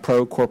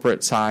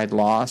pro-corporate side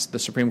lost. The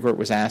Supreme Court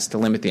was asked to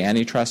limit the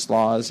antitrust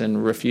laws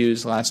and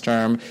refused last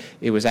term.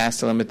 It was asked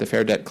to limit the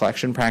Fair Debt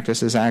Collection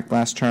Practices Act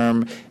last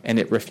term, and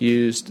it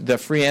refused. The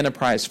Free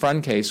Enterprise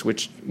Fund case,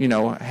 which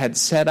had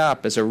set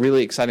up as a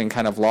really exciting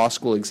kind of law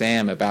school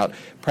exam about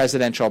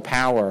presidential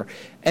power,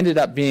 ended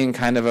up being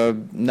kind of a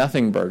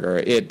nothing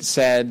burger. It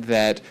said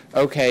that,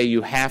 okay,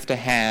 you have to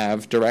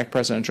have direct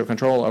presidential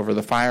control over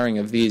the firing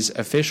of these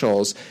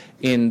officials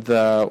in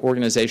the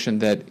organization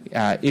that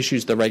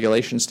issues the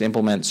regulations to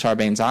implement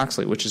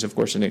Sarbanes-Oxley, which is, of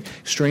course, an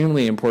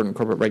extremely important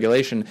corporate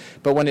regulation.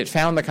 But when it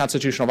found the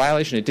constitutional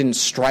violation, it didn't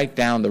strike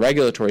down the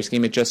regulatory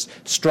scheme. It just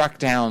struck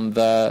down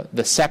the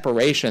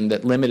separation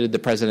that limited the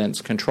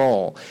president's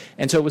control.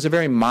 And so it was a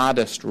very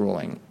modest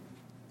ruling.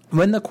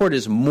 When the court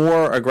is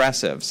more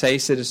aggressive, say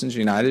Citizens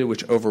United,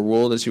 which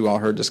overruled, as you all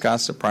heard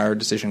discussed, a prior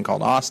decision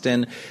called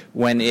Austin,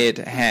 when it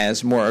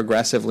has more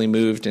aggressively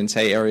moved in,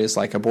 say, areas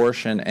like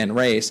abortion and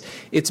race,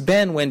 it's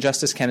been when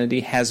Justice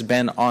Kennedy has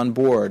been on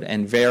board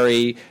and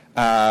very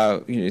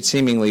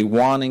seemingly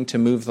wanting to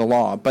move the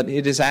law, but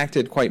it has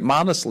acted quite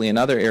modestly in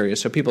other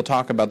areas. So people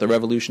talk about the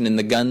revolution in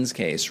the guns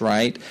case,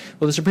 right?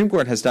 Well, the Supreme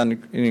Court has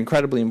done an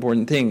incredibly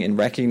important thing in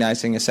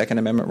recognizing a Second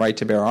Amendment right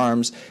to bear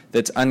arms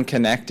that's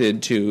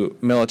unconnected to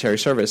military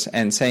service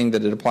and saying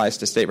that it applies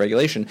to state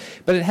regulation,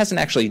 but it hasn't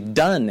actually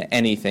done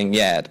anything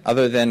yet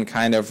other than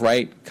kind of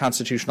write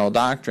constitutional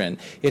doctrine.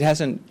 It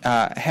hasn't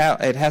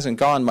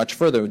gone much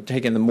further,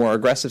 taken the more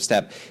aggressive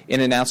step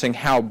in announcing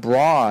how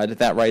broad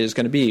that right is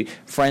going to be.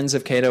 Friends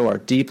of Cato are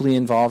deeply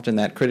involved in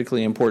that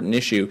critically important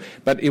issue,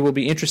 but it will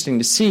be interesting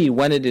to see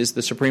when it is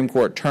the Supreme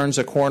Court turns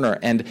a corner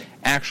and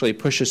actually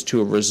pushes to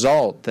a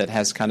result that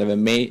has kind of a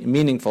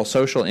meaningful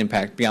social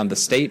impact beyond the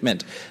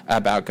statement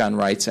about gun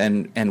rights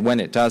and when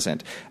it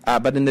doesn't.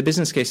 But in the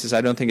business cases,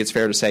 I don't think it's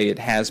fair to say it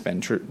has been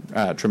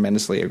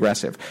tremendously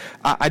aggressive.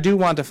 I do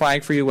want to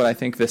flag for you what I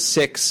think the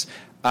 6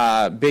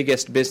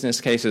 biggest business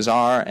cases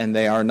are, and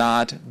they are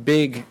not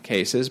big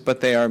cases,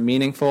 but they are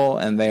meaningful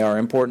and they are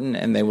important,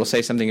 and they will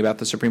say something about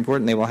the Supreme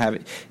Court, and they will have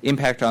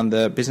impact on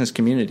the business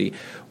community.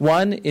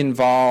 One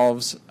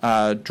involves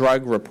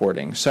drug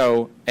reporting.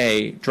 So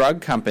a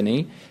drug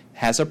company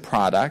has a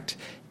product,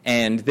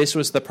 and this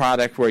was the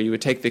product where you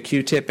would take the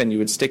Q-tip and you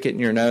would stick it in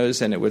your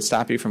nose and it would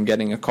stop you from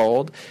getting a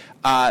cold.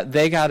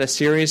 They got a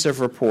series of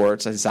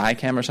reports, a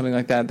Zicam or something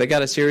like that. They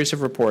got a series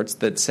of reports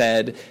that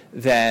said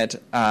that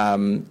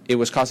it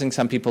was causing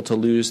some people to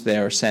lose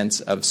their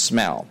sense of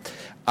smell.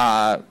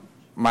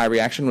 My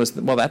reaction was,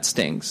 well, that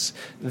stinks.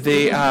 I'll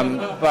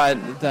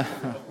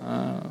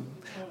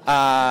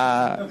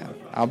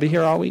be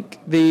here all week.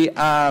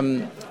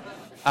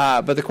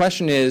 But the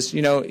question is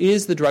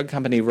the drug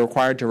company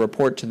required to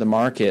report to the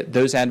market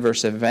those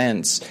adverse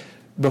events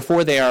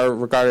before they are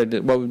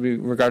regarded, what would be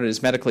regarded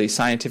as medically,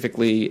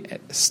 scientifically,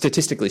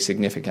 statistically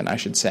significant, I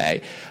should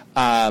say.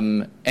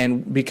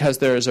 And because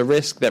there is a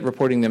risk that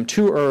reporting them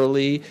too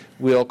early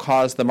will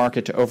cause the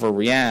market to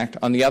overreact.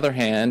 On the other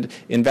hand,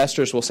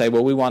 investors will say,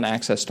 well, we want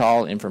access to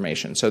all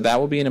information. So that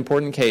will be an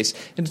important case.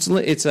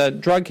 It's a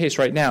drug case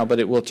right now, but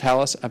it will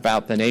tell us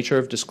about the nature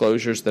of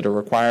disclosures that are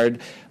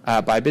required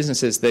by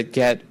businesses that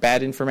get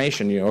bad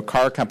information. A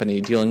car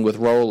company dealing with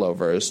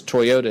rollovers,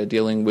 Toyota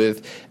dealing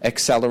with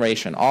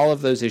acceleration. All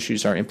of those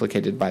issues are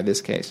implicated by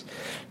this case.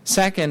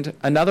 Second,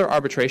 another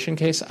arbitration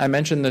case. I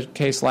mentioned the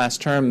case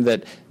last term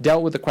that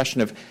dealt with the question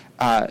of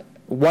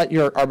what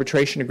your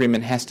arbitration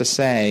agreement has to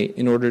say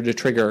in order to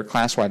trigger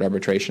class-wide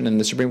arbitration. And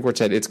the Supreme Court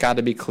said it's got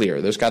to be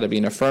clear. There's got to be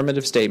an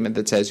affirmative statement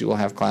that says you will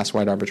have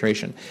class-wide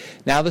arbitration.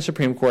 Now the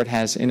Supreme Court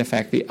has, in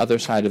effect, the other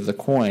side of the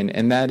coin,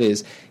 and that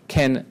is,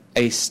 can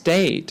a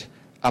state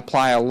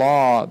apply a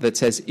law that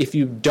says if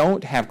you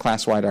don't have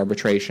class-wide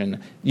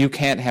arbitration, you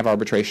can't have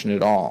arbitration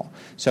at all?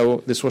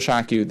 So this will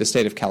shock you. The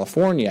state of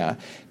California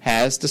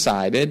has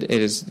decided, it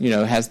is,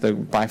 has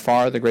by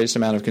far the greatest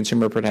amount of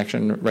consumer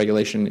protection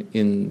regulation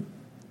in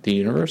the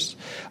universe,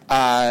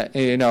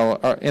 in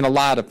a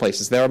lot of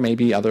places. There may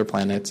be other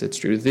planets, it's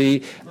true.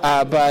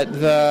 But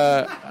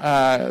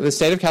the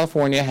state of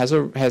California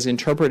has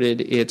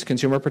interpreted its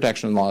consumer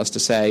protection laws to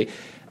say,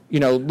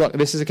 look,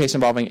 this is a case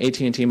involving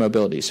AT&T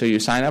Mobility. So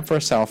you sign up for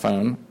a cell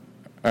phone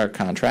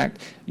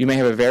contract. You may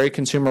have a very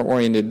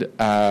consumer-oriented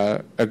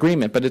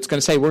agreement, but it's going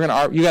to say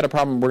you got a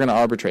problem, we're going to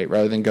arbitrate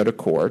rather than go to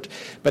court.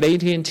 But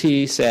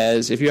AT&T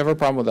says if you have a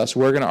problem with us,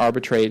 we're going to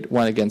arbitrate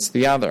one against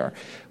the other.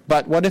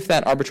 But what if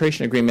that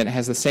arbitration agreement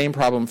has the same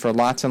problem for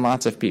lots and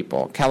lots of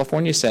people?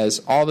 California says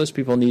all those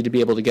people need to be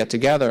able to get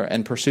together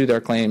and pursue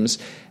their claims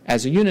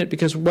as a unit,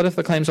 because what if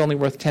the claim's only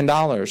worth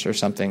 $10 or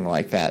something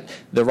like that?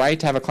 The right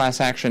to have a class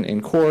action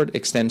in court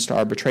extends to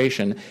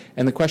arbitration.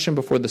 And the question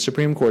before the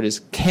Supreme Court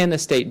is, can a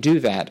state do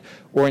that?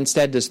 Or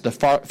instead, does the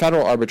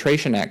Federal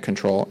Arbitration Act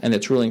control, and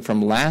its ruling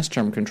from last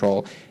term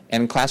control,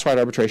 and class-wide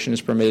arbitration is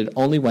permitted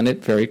only when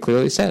it very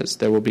clearly says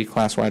there will be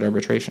class-wide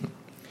arbitration?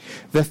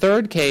 The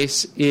third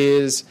case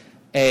is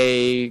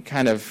a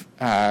kind of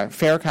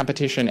fair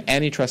competition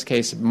antitrust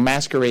case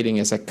masquerading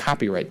as a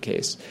copyright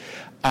case.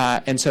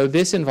 And so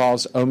this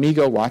involves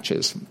Omega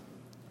watches.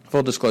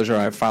 Full disclosure,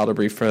 I filed a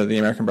brief for the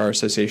American Bar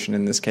Association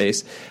in this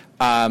case.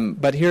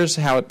 But here's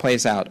how it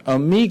plays out.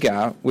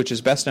 Omega, which is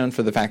best known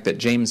for the fact that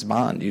James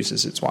Bond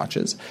uses its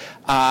watches,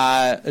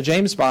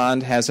 James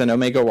Bond has an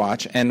Omega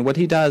watch, and what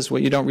he does,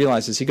 what you don't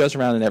realize, is he goes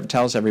around and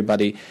tells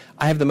everybody,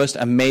 I have the most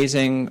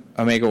amazing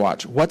Omega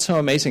watch. What's so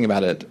amazing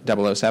about it,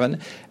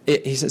 007?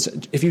 He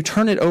says, if you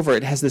turn it over,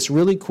 it has this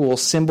really cool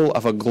symbol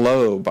of a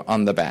globe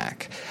on the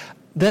back.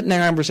 That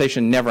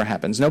conversation never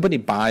happens. Nobody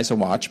buys a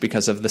watch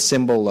because of the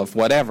symbol of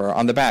whatever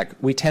on the back.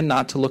 We tend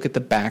not to look at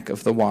the back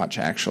of the watch,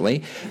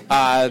 actually.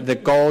 The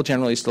goal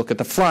generally is to look at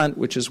the front,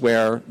 which is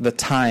where the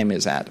time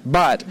is at.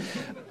 But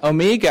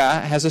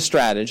Omega has a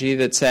strategy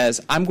that says,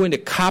 I'm going to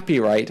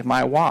copyright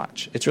my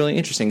watch. It's really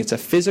interesting. It's a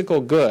physical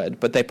good,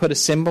 but they put a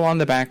symbol on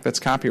the back that's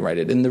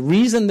copyrighted. And the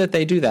reason that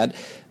they do that,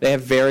 they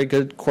have very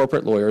good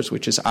corporate lawyers,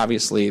 which is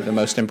obviously the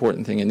most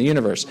important thing in the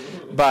universe.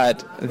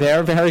 But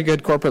their very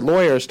good corporate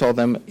lawyers told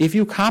them, if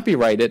you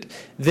copyright it,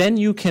 then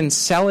you can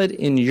sell it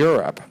in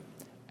Europe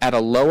at a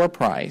lower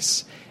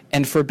price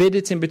and forbid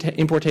its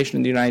importation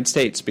in the United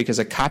States, because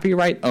a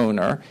copyright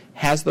owner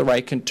has the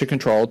right to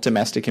control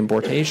domestic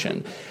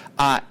importation.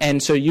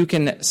 And so you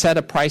can set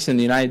a price in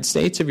the United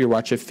States of your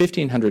watch of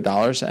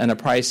 $1,500 and a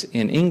price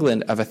in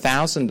England of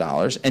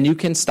 $1,000, and you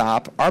can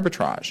stop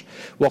arbitrage.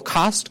 Well,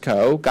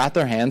 Costco got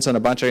their hands on a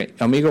bunch of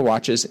Omega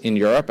watches in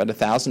Europe at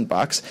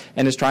 $1,000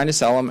 and is trying to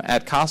sell them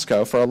at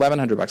Costco for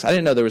 $1,100. I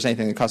didn't know there was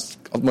anything that costs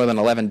more than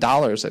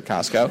 $11 at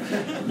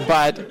Costco,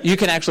 but you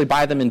can actually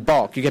buy them in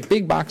bulk. You get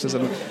big boxes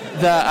of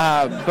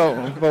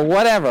them. But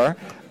whatever.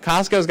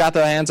 Costco's got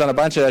their hands on a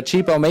bunch of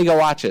cheap Omega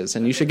watches,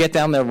 and you should get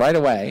down there right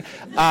away.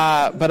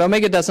 But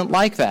Omega doesn't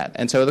like that.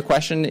 And so the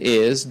question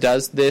is,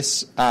 does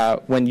this,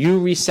 when you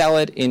resell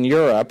it in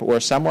Europe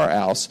or somewhere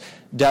else,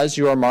 does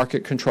your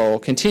market control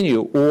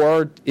continue?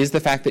 Or is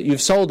the fact that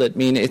you've sold it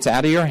mean it's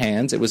out of your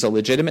hands, it was a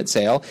legitimate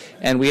sale,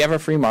 and we have a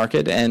free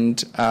market,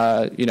 and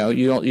you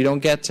don't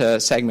get to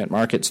segment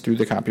markets through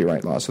the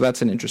copyright law? So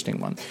that's an interesting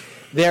one.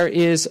 There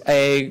is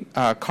a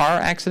car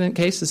accident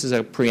case. This is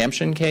a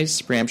preemption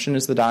case. Preemption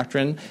is the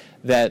doctrine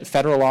that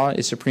federal law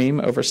is supreme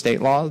over state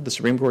law. The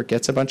Supreme Court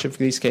gets a bunch of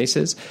these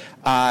cases.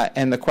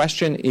 And the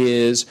question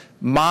is,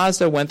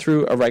 Mazda went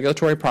through a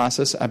regulatory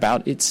process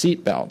about its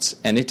seat belts,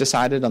 and it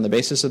decided on the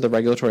basis of the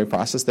regulatory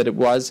process that it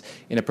was,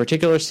 in a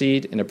particular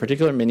seat, in a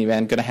particular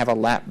minivan, going to have a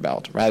lap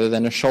belt rather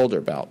than a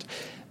shoulder belt.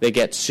 They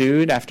get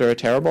sued after a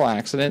terrible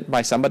accident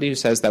by somebody who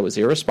says that was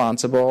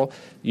irresponsible.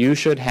 You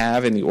should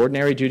have, in the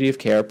ordinary duty of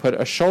care, put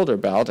a shoulder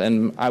belt,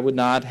 and I would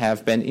not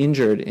have been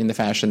injured in the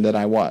fashion that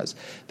I was.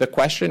 The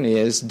question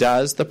is,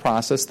 does the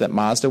process that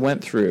Mazda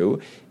went through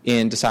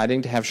in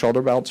deciding to have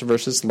shoulder belts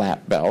versus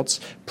lap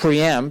belts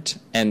preempt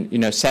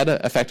and set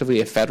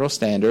effectively a federal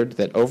standard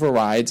that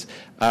overrides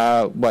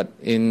what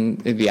in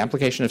the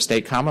application of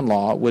state common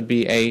law would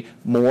be a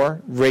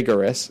more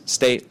rigorous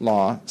state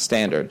law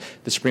standard.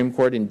 The Supreme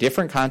Court in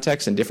different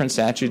contexts and different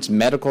statutes,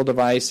 medical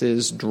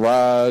devices,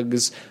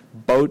 drugs,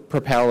 boat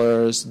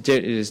propellers,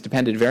 it is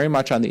depended very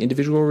much on the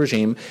individual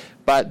regime,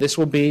 but this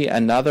will be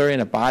another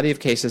in a body of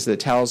cases that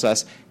tells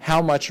us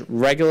how much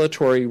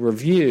regulatory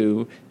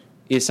review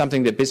is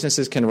something that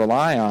businesses can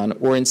rely on,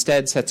 or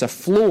instead sets a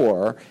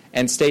floor,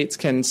 and states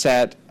can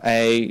set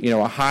a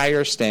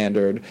higher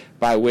standard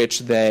by which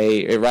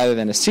they, rather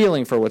than a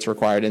ceiling for what's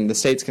required, and the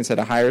states can set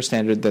a higher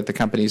standard that the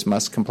companies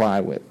must comply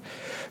with.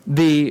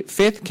 The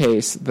fifth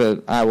case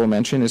that I will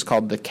mention is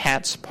called the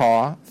cat's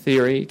paw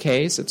theory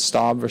case. It's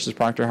Staub versus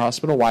Proctor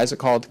Hospital. Why is it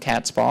called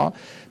cat's paw?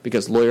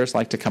 Because lawyers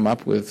like to come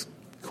up with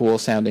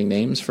cool-sounding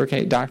names for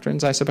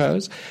doctrines, I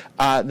suppose.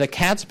 The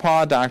cat's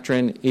paw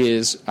doctrine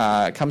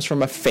comes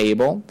from a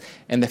fable,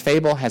 and the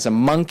fable has a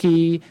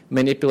monkey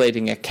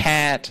manipulating a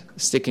cat,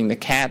 sticking the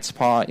cat's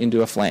paw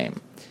into a flame.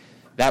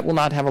 That will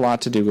not have a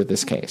lot to do with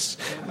this case.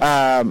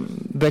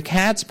 The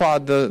cat's paw,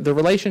 the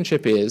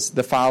relationship is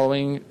the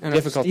following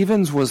difficult.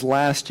 Stevens was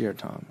last year,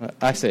 Tom.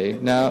 I see.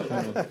 No,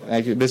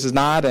 this is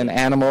not an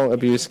animal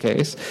abuse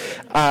case.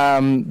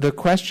 The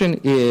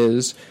question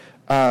is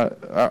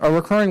a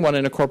recurring one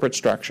in a corporate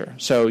structure.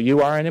 So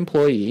you are an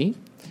employee.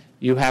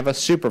 You have a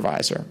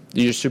supervisor.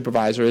 Your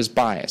supervisor is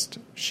biased.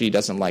 She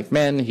doesn't like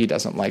men. He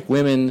doesn't like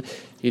women.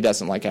 He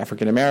doesn't like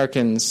African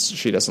Americans.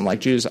 She doesn't like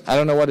Jews. I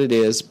don't know what it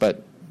is,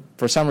 but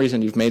for some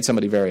reason you've made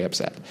somebody very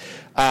upset.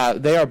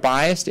 They are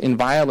biased in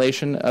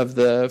violation of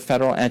the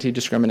federal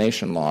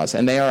anti-discrimination laws,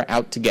 and they are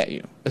out to get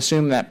you.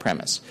 Assume that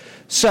premise.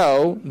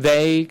 So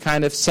they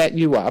kind of set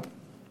you up.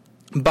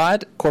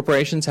 But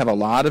corporations have a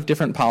lot of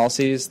different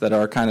policies that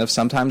are kind of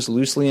sometimes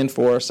loosely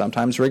enforced,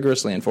 sometimes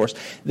rigorously enforced.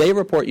 They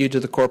report you to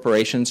the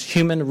corporation's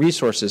Human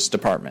Resources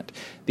Department.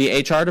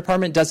 The HR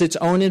department does its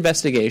own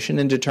investigation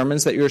and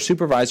determines that your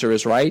supervisor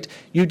is right.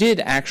 You did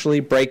actually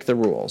break the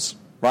rules,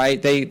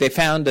 right? They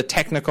found a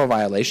technical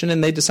violation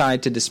and they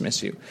decide to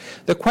dismiss you.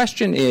 The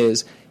question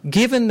is,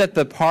 given that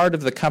the part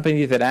of the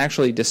company that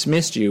actually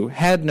dismissed you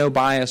had no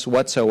bias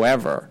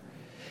whatsoever,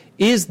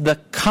 is the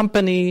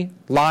company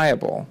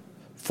liable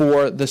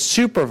for the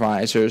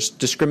supervisor's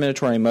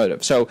discriminatory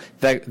motive? So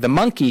the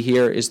monkey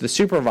here is the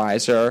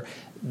supervisor.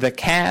 The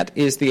cat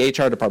is the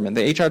HR department.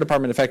 The HR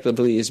department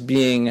effectively is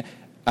being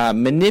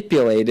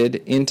manipulated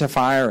into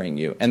firing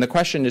you. And the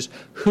question is,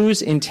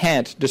 whose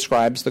intent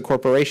describes the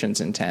corporation's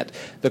intent?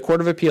 The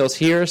Court of Appeals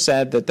here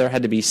said that there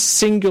had to be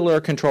singular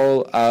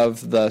control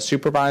of the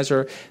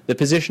supervisor. The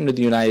position of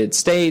the United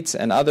States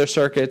and other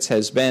circuits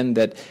has been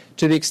that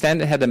to the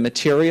extent it had a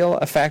material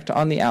effect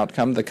on the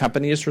outcome, the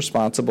company is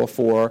responsible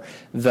for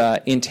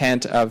the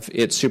intent of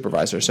its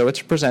supervisor. So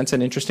it presents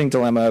an interesting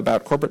dilemma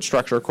about corporate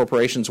structure,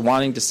 corporations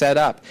wanting to set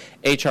up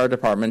HR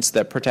departments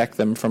that protect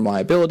them from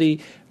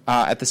liability.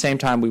 At the same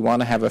time, we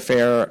want to have a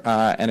fair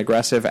and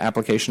aggressive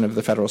application of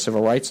the federal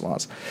civil rights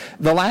laws.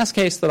 The last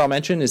case that I'll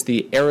mention is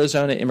the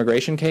Arizona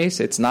immigration case.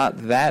 It's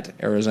not that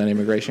Arizona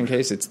immigration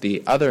case. It's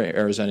the other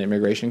Arizona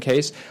immigration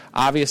case.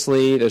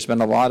 Obviously, there's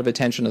been a lot of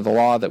attention to the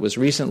law that was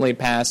recently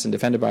passed and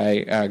defended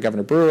by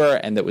Governor Brewer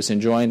and that was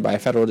enjoined by a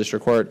federal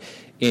district court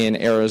in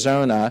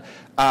Arizona.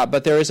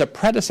 But there is a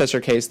predecessor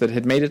case that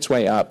had made its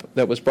way up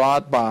that was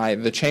brought by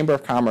the Chamber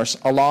of Commerce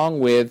along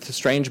with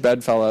strange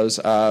bedfellows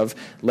of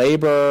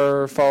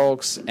labor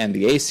folks and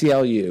the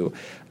ACLU.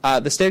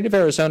 The state of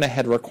Arizona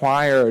had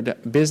required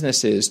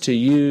businesses to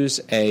use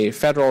a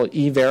federal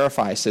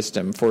E-Verify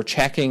system for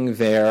checking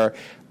their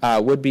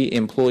would-be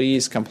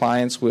employees'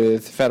 compliance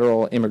with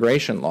federal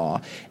immigration law,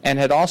 and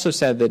had also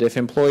said that if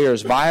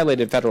employers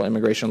violated federal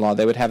immigration law,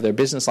 they would have their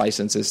business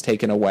licenses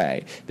taken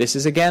away. This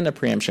is, again, a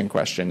preemption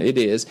question. It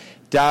is,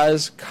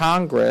 does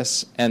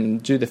Congress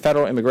and do the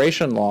federal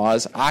immigration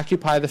laws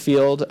occupy the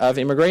field of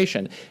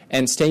immigration?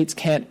 And states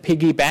can't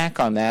piggyback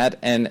on that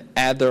and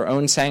add their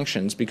own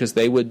sanctions because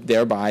they would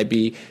thereby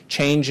be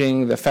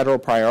changing the federal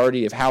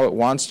priority of how it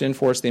wants to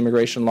enforce the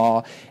immigration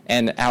law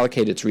and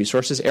allocate its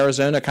resources.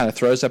 Arizona kind of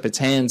throws up its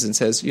hands and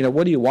says,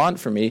 what do you want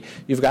from me?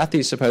 You've got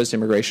these supposed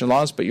immigration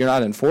laws, but you're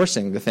not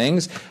enforcing the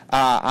things.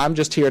 I'm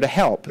just here to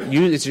help.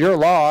 It's your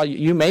law.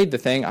 You made the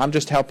thing. I'm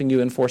just helping you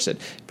enforce it.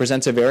 It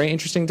presents a very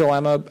interesting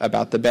dilemma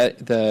about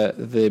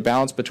the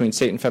balance between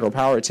state and federal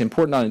power. It's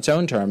important on its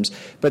own terms,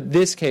 but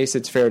this case,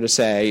 it's fair to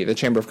say, the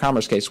Chamber of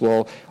Commerce case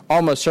will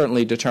almost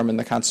certainly determine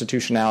the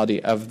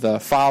constitutionality of the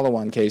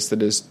follow-on case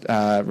that has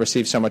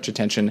received so much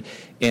attention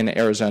in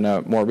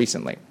Arizona more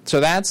recently. So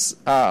that's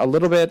a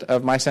little bit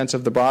of my sense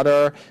of the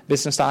broader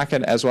business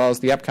docket as well as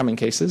the upcoming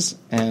cases,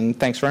 and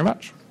thanks very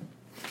much.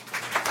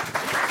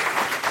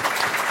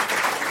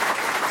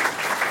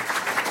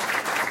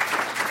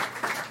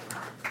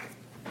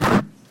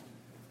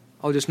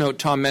 I'll just note,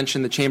 Tom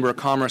mentioned the Chamber of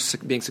Commerce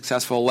being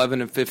successful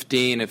 11 of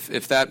 15.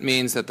 If that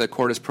means that the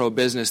court is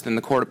pro-business, then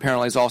the court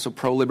apparently is also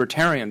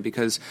pro-libertarian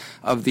because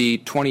of the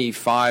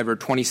 25 or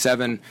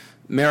 27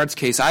 merits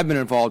case I've been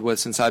involved with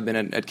since I've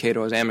been at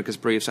Cato as amicus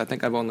briefs. I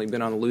think I've only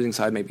been on the losing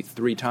side maybe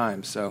 3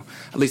 times. So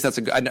at least that's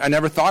I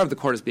never thought of the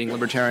court as being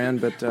libertarian,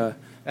 but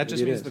that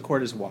just means the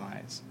court is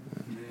wise.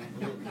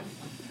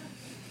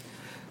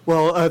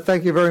 Well,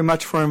 thank you very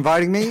much for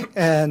inviting me.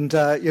 And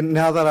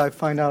now that I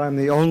find out I'm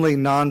the only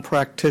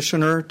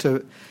non-practitioner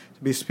to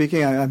be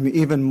speaking, I'm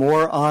even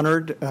more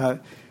honored.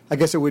 I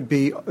guess it would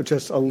be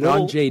just a little...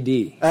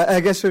 Non-JD. I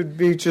guess it would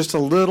be just a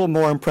little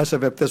more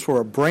impressive if this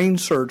were a brain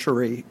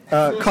surgery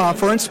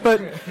conference,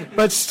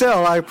 but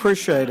still, I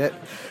appreciate it.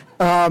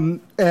 I'm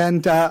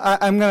going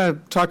to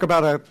talk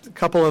about a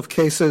couple of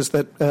cases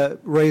that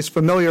raise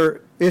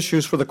familiar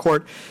issues for the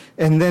court,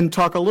 and then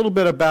talk a little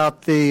bit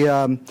about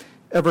the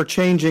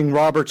ever-changing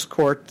Roberts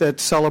Court that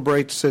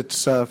celebrates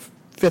its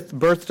 5th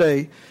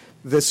birthday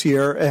this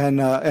year,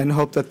 and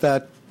hope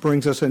that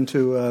brings us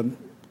into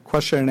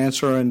question and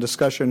answer and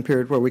discussion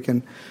period where we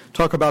can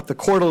talk about the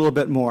court a little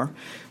bit more.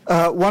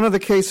 One of the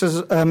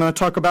cases I'm going to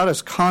talk about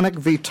is Connick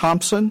v.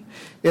 Thompson.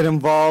 It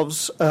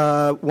involves,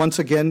 once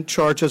again,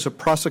 charges of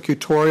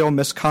prosecutorial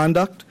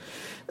misconduct.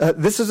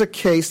 This is a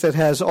case that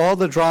has all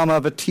the drama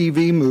of a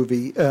TV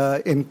movie,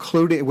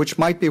 including, which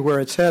might be where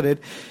it's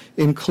headed,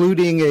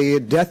 including a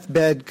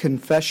deathbed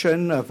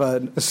confession of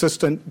an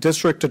assistant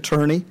district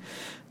attorney.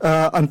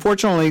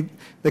 Unfortunately,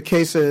 the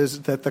case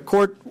is that the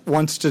court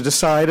wants to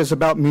decide is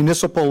about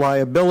municipal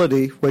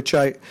liability, which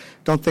I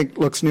don't think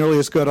looks nearly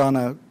as good on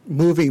a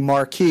movie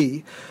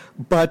marquee.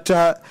 But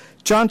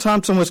John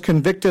Thompson was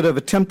convicted of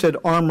attempted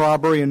armed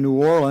robbery in New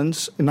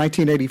Orleans in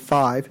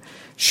 1985,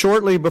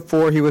 shortly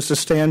before he was to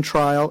stand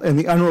trial in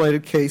the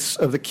unrelated case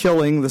of the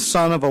killing the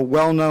son of a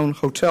well-known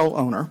hotel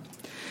owner.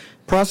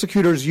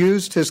 Prosecutors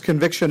used his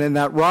conviction in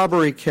that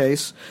robbery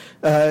case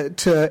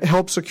to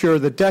help secure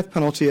the death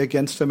penalty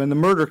against him in the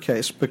murder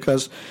case,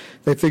 because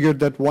they figured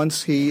that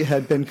once he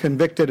had been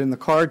convicted in the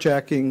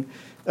carjacking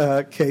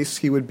case,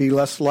 he would be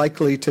less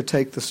likely to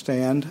take the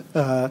stand,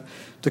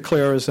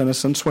 declare his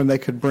innocence when they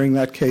could bring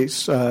that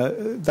case,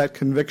 that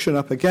conviction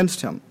up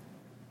against him.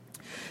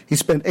 He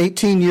spent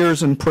 18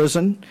 years in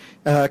prison,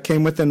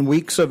 came within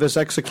weeks of his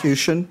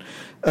execution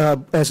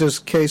as his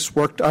case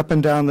worked up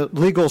and down the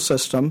legal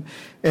system,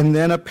 and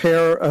then a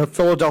pair of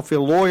Philadelphia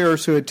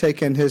lawyers who had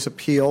taken his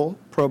appeal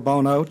pro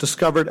bono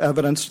discovered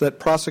evidence that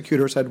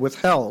prosecutors had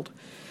withheld.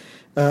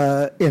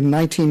 In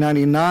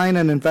 1999,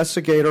 an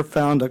investigator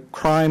found a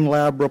crime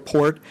lab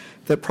report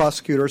that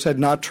prosecutors had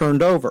not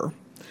turned over.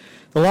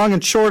 The long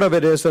and short of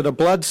it is that a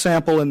blood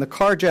sample in the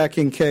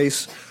carjacking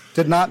case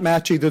did not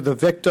match either the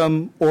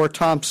victim or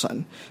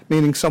Thompson,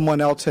 meaning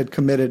someone else had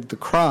committed the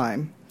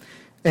crime.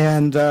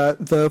 And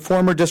the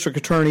former district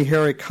attorney,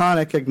 Harry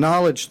Connick,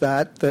 acknowledged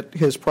that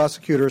his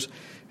prosecutors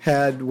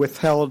had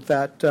withheld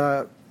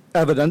that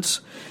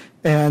evidence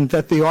and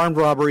that the armed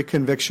robbery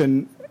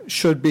conviction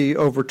should be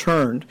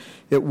overturned.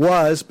 It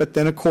was, but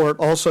then a court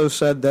also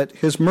said that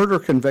his murder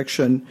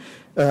conviction,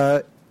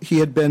 he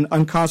had been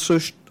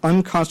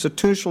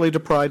unconstitutionally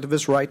deprived of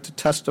his right to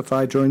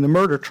testify during the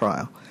murder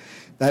trial.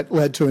 That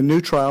led to a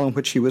new trial in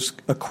which he was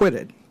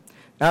acquitted.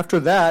 After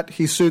that,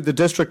 he sued the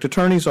district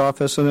attorney's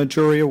office, and a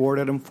jury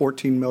awarded him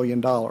 $14 million.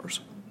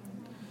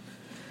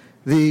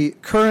 The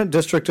current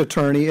district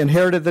attorney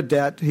inherited the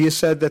debt. He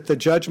said that the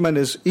judgment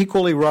is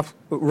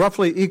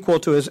roughly equal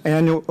to his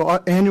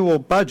annual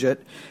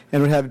budget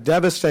and would have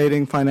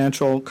devastating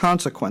financial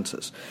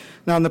consequences.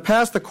 Now, in the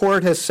past, the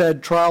court has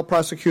said trial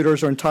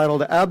prosecutors are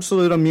entitled to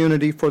absolute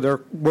immunity for their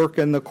work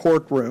in the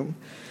courtroom.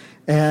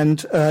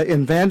 And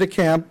in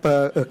Vandekamp,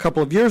 a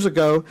couple of years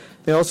ago,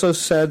 they also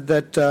said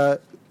that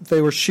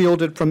they were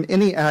shielded from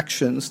any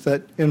actions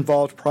that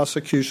involved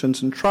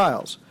prosecutions and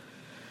trials.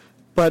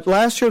 But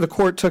last year, the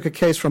court took a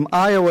case from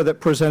Iowa that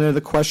presented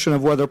the question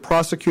of whether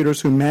prosecutors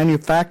who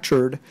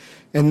manufactured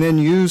and then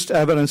used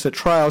evidence at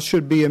trial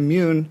should be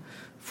immune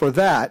for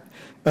that.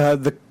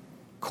 The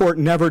court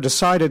never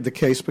decided the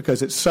case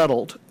because it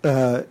settled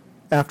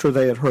after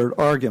they had heard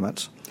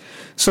arguments.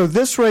 So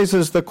this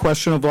raises the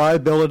question of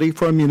liability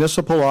for a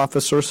municipal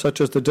officer,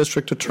 such as the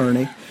district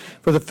attorney,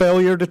 for the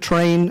failure to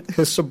train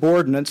his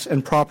subordinates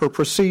in proper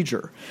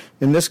procedure,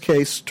 in this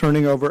case,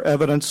 turning over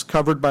evidence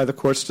covered by the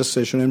court's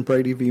decision in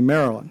Brady v.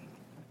 Maryland.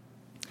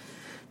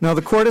 Now,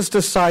 the court has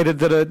decided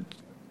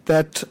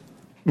that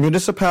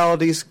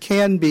municipalities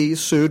can be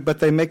sued, but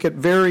they make it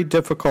very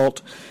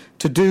difficult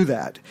to do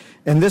that.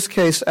 In this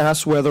case,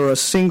 asks whether a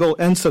single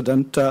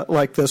incident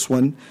like this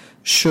one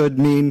should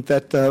mean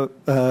that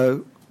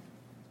the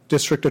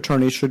district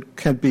attorney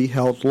can be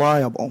held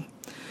liable.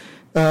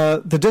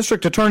 The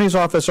district attorney's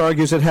office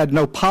argues it had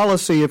no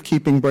policy of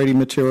keeping Brady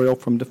material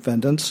from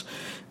defendants.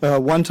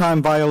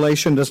 One-time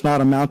violation does not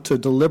amount to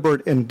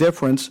deliberate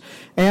indifference,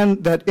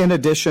 and that in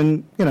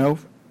addition,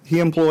 he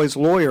employs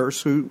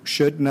lawyers who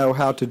should know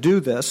how to do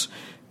this,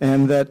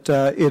 and that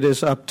it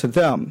is up to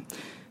them.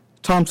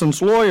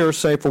 Thompson's lawyers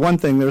say, for one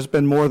thing, there's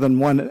been more than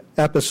one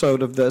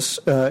episode of this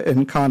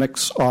in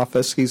Connick's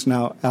office. He's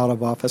now out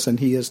of office, and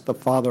he is the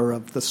father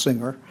of the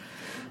singer.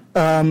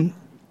 And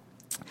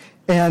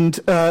And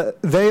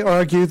they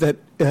argue that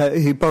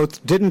he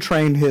both didn't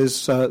train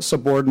his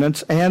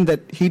subordinates and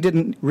that he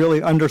didn't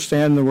really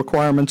understand the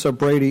requirements of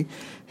Brady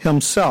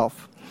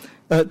himself.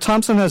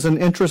 Thompson has an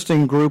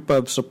interesting group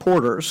of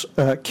supporters.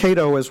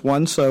 Cato is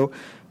one, so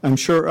I'm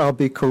sure I'll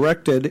be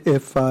corrected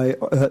if I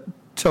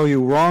tell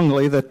you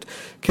wrongly that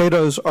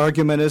Cato's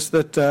argument is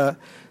that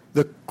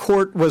the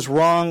court was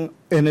wrong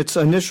in its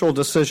initial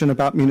decision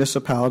about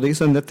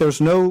municipalities and that there's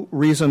no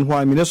reason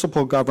why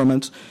municipal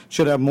governments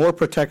should have more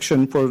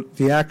protection for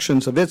the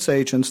actions of its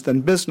agents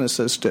than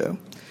businesses do.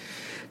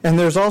 And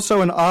there's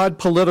also an odd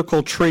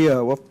political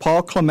trio of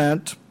Paul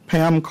Clement,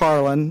 Pam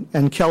Carlin,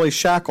 and Kelly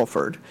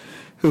Shackelford,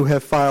 who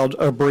have filed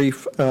a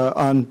brief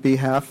on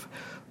behalf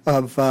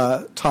of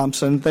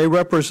Thompson. They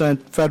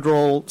represent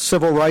federal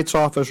civil rights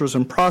officers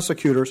and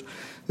prosecutors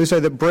who say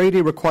that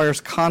Brady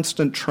requires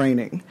constant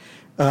training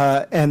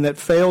and that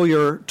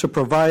failure to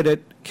provide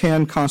it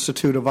can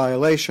constitute a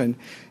violation.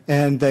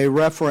 And they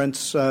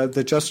reference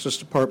the Justice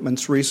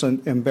Department's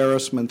recent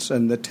embarrassments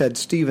in the Ted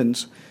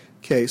Stevens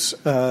case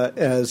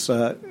as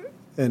an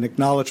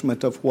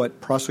acknowledgement of what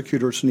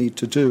prosecutors need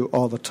to do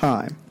all the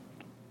time.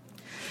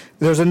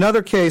 There's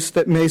another case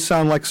that may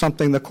sound like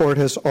something the court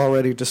has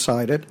already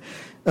decided,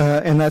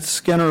 and that's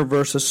Skinner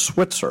versus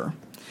Switzer.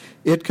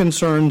 It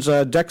concerns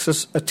a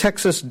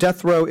Texas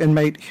death row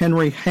inmate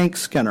Henry Hank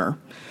Skinner,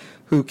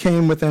 who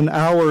came within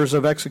hours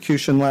of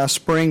execution last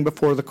spring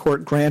before the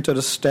court granted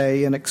a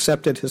stay and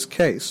accepted his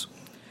case.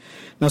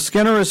 Now,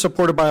 Skinner is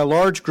supported by a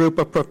large group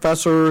of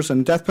professors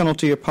and death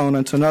penalty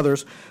opponents and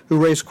others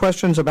who raise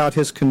questions about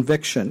his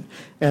conviction,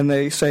 and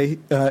they say,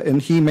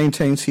 and he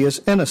maintains he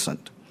is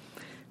innocent.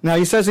 Now,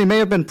 he says he may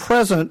have been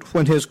present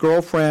when his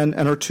girlfriend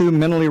and her two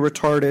mentally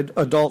retarded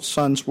adult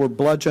sons were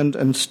bludgeoned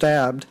and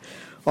stabbed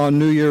on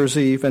New Year's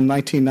Eve in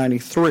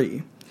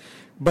 1993.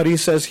 But he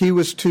says he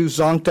was too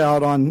zonked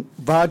out on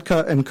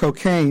vodka and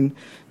cocaine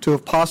to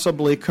have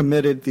possibly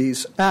committed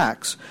these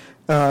acts.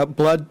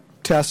 Blood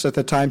tests at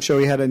the time show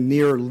he had a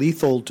near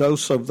lethal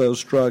dose of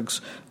those drugs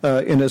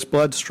in his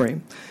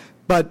bloodstream.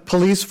 But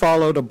police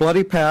followed a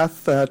bloody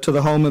path to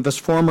the home of his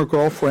former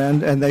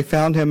girlfriend, and they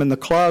found him in the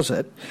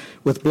closet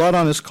with blood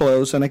on his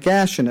clothes and a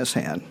gash in his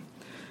hand.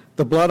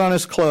 The blood on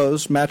his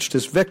clothes matched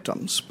his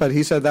victim's, but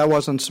he said that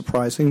wasn't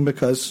surprising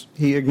because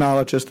he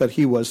acknowledges that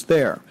he was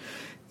there.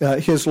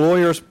 His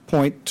lawyers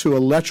point to a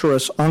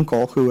lecherous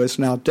uncle, who is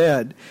now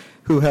dead,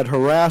 who had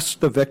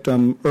harassed the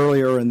victim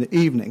earlier in the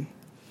evening.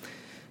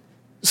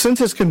 Since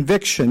his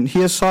conviction, he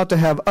has sought to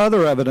have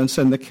other evidence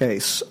in the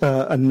case,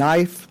 a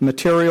knife,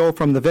 material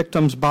from the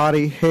victim's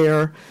body,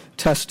 hair,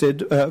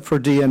 tested for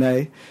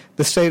DNA.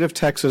 The state of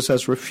Texas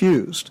has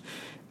refused,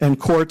 and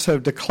courts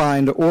have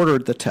declined to order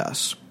the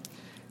tests.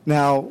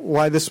 Now,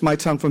 why this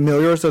might sound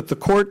familiar is that the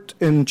court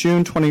in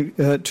June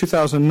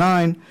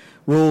 2009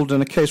 ruled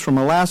in a case from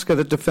Alaska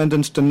that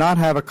defendants do not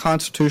have a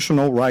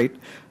constitutional right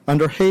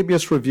under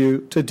habeas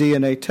review to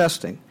DNA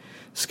testing.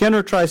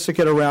 Skinner tries to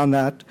get around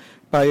that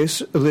by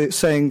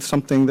saying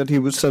something that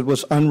he said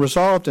was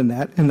unresolved in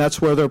that, and that's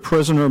whether a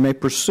prisoner may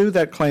pursue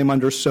that claim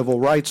under civil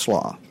rights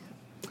law.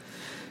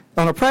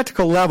 On a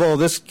practical level,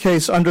 this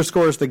case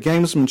underscores the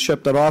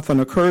gamesmanship that often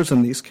occurs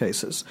in these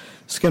cases.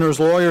 Skinner's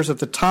lawyers at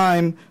the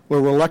time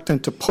were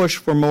reluctant to push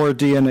for more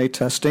DNA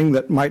testing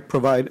that might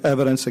provide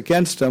evidence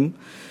against him.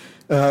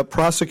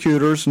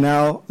 Prosecutors,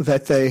 now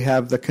that they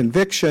have the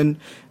conviction,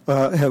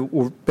 have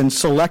been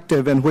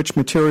selective in which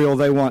material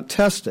they want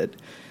tested.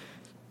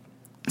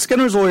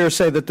 Skinner's lawyers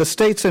say that the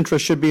state's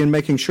interest should be in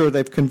making sure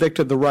they've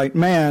convicted the right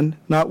man,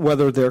 not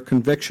whether their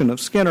conviction of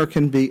Skinner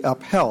can be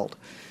upheld.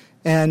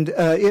 And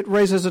it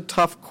raises a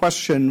tough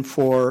question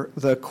for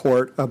the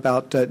court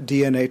about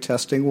DNA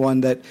testing,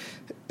 one that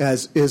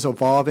is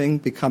evolving,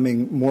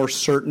 becoming more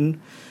certain.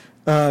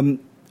 In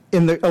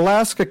the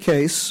Alaska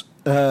case,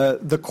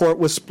 the court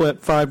was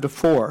split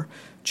 5-4.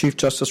 Chief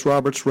Justice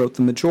Roberts wrote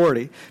the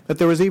majority. But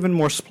there was even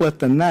more split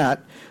than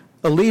that.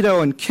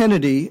 Alito and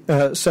Kennedy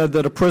said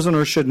that a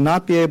prisoner should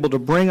not be able to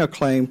bring a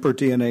claim for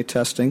DNA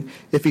testing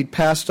if he'd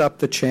passed up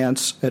the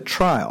chance at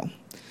trial.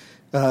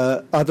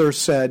 Others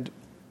said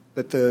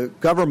that the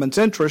government's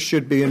interest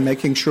should be in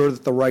making sure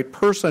that the right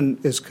person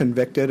is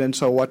convicted, and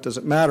so what does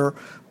it matter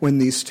when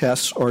these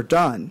tests are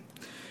done?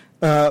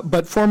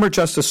 But former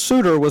Justice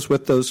Souter was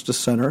with those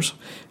dissenters,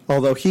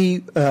 although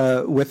he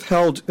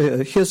withheld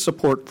his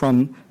support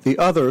from the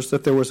others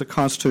that there was a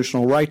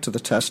constitutional right to the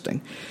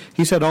testing.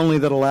 He said only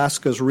that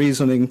Alaska's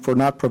reasoning for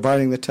not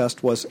providing the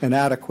test was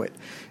inadequate.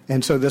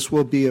 And so this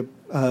will be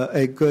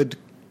a good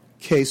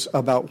case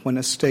about when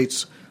a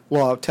state's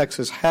law,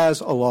 Texas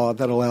has a law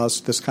that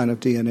allows this kind of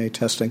DNA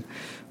testing,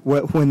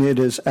 when it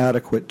is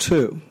adequate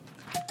too.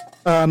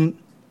 I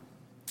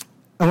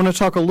want to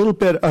talk a little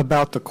bit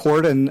about the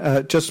court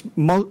and just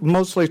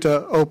mostly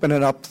to open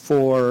it up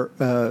for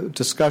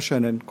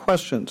discussion and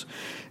questions.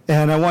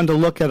 And I wanted to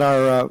look at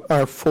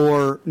our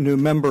 4 new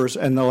members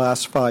in the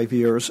last 5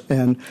 years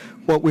and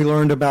what we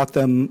learned about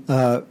them,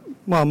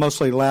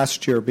 mostly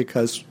last year,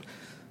 because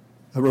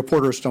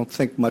reporters don't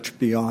think much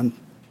beyond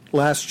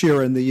last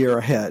year and the year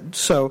ahead.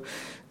 So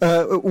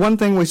One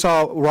thing we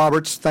saw,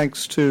 Roberts,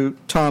 thanks to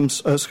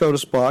Tom's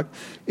SCOTUS blog,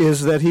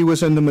 is that he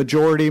was in the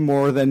majority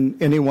more than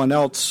anyone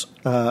else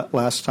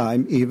last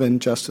time, even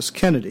Justice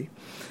Kennedy.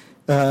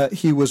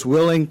 He was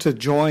willing to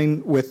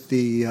join with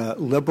the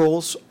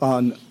liberals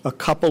on a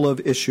couple of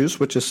issues,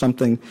 which is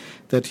something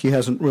that he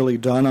hasn't really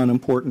done on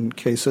important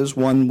cases.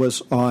 One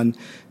was on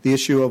the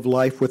issue of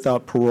life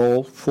without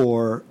parole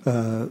for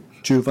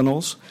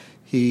juveniles.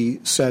 He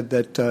said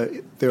that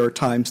there are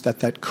times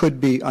that could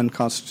be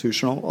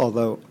unconstitutional,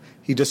 although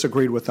he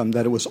disagreed with them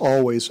that it was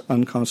always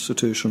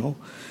unconstitutional.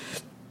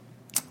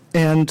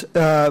 And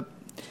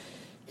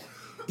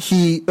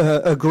he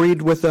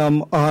agreed with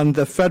them on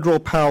the federal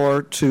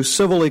power to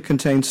civilly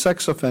contain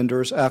sex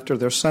offenders after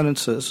their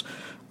sentences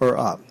are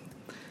up.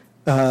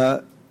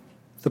 The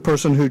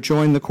person who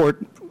joined the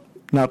court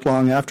not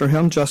long after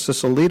him,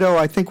 Justice Alito,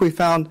 I think we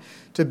found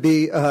to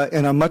be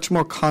in a much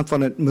more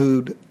confident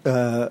mood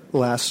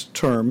last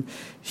term.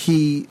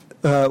 He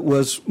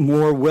was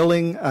more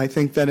willing, I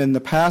think, than in the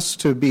past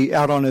to be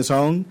out on his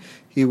own.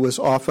 He was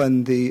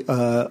often the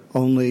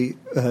only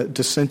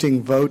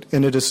dissenting vote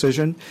in a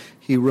decision.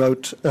 He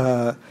wrote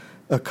a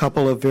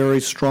couple of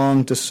very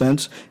strong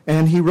dissents,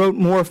 and he wrote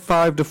more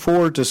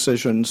 5-4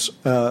 decisions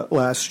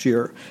last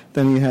year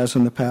than he has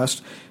in the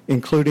past,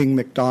 including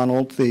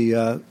McDonald,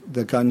 the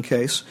gun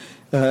case.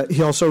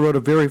 He also wrote a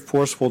very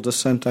forceful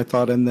dissent, I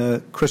thought, in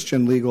the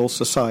Christian Legal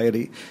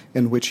Society,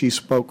 in which he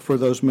spoke for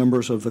those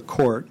members of the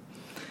court.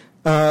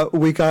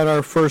 We got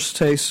our first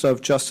taste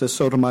of Justice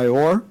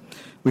Sotomayor.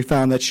 We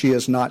found that she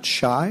is not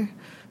shy.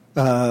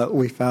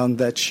 We found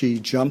that she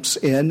jumps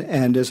in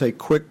and is a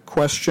quick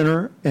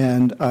questioner,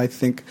 and I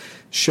think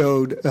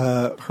showed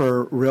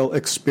her real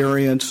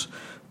experience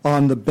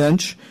on the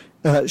bench.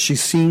 She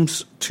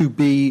seems to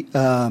be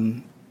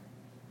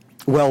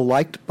well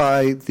liked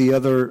by the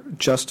other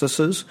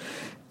justices,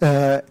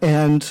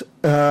 and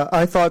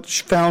I thought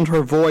she found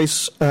her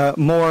voice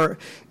more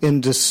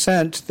in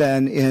dissent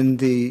than in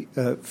the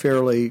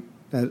fairly,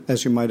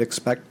 as you might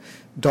expect,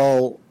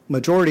 dull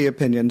majority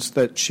opinions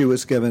that she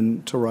was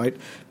given to write,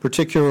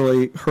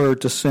 particularly her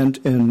dissent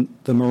in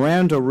the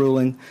Miranda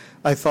ruling,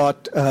 I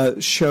thought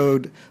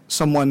showed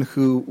someone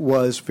who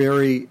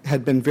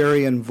had been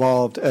very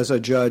involved as a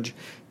judge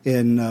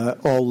in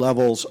all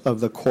levels of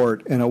the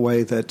court in a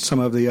way that some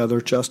of the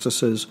other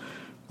justices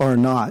are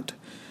not.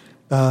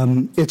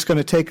 It's going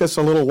to take us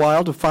a little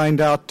while to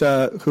find out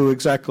who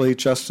exactly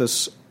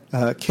Justice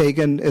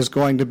Kagan is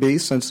going to be,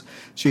 since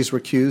she's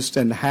recused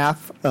in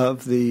half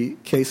of the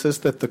cases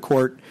that the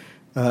court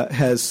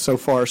has so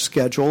far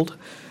scheduled.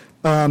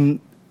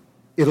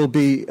 It'll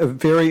be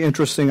very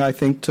interesting, I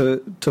think,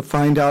 to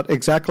find out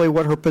exactly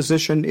what her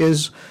position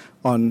is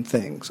on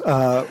things.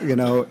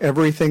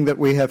 Everything that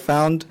we have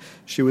found,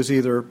 she was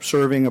either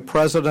serving a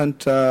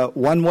president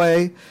one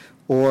way,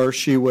 or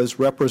she was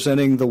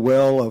representing the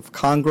will of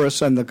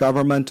Congress and the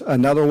government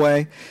another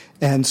way.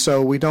 And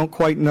so we don't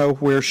quite know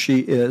where she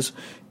is.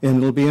 And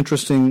it'll be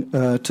interesting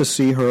to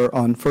see her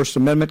on First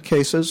Amendment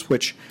cases,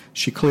 which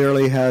she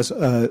clearly has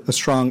a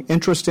strong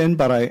interest in.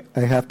 But I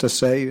have to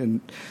say,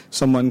 and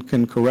someone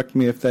can correct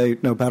me if they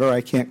know better,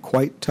 I can't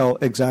quite tell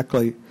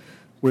exactly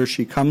where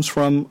she comes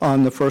from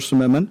on the First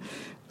Amendment,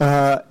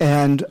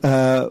 and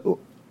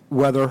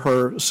whether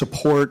her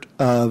support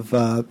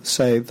of,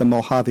 say, the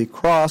Mojave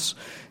Cross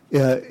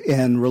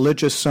and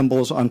religious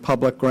symbols on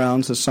public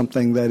grounds is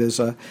something that is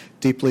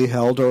deeply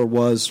held or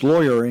was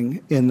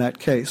lawyering in that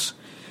case.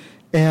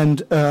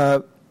 And,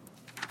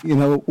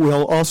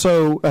 we'll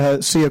also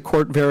see a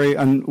court very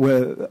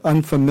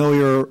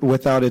unfamiliar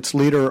without its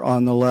leader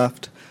on the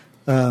left,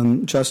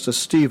 Justice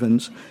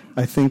Stevens.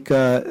 I think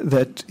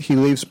that he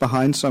leaves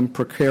behind some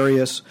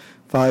precarious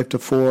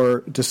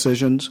 5-4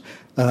 decisions,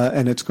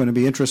 and it's going to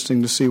be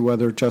interesting to see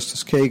whether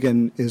Justice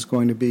Kagan is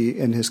going to be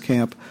in his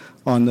camp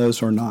on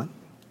those or not.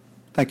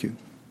 Thank you.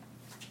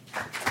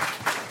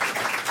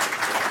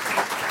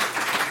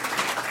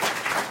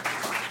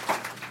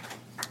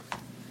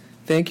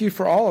 Thank you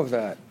for all of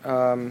that.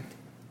 I'm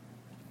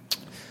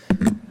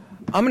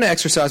going to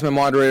exercise my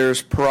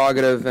moderator's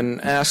prerogative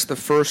and ask the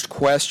first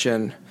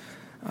question.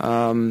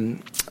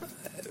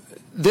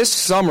 This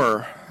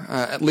summer,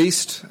 at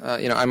least,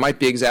 I might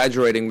be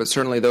exaggerating, but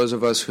certainly those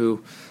of us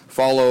who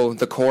follow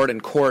the court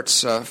and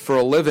courts for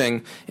a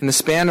living, in the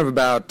span of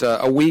about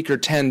a week or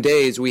 10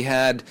 days, we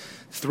had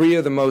 3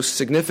 of the most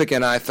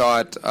significant, I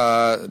thought,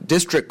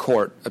 district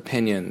court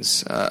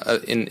opinions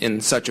in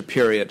such a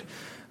period.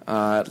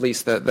 At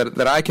least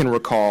that I can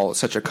recall,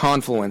 such a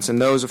confluence,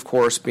 and those, of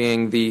course,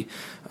 being the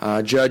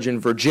judge in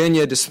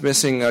Virginia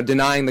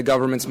denying the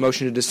government's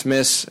motion to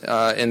dismiss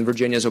in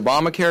Virginia's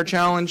Obamacare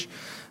challenge,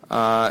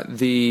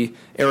 the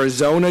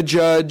Arizona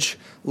judge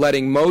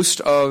letting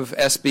most of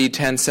SB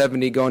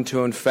 1070 go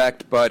into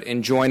effect, but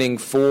enjoining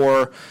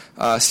 4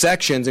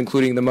 sections,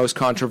 including the most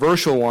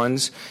controversial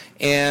ones,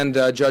 and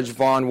Judge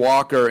Vaughn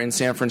Walker in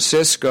San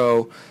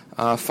Francisco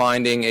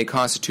finding a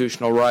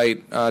constitutional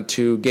right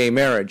to gay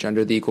marriage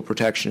under the Equal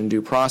Protection and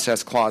Due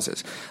Process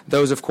Clauses.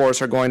 Those, of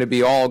course, are going to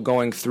be all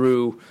going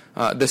through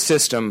the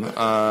system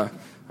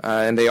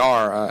and they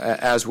are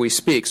as we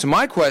speak. So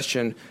my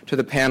question to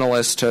the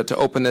panelists to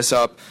open this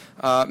up,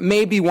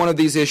 maybe one of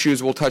these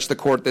issues will touch the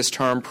court this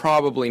term,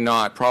 probably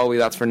not. Probably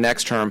that's for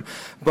next term.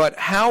 But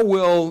how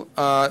will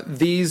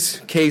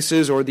these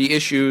cases or the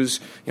issues,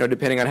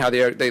 depending on how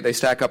they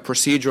stack up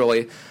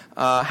procedurally,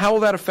 how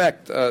will that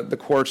affect the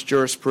court's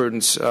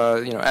jurisprudence?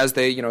 As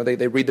they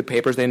read the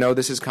papers, they know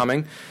this is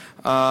coming,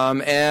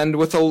 and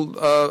with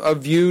a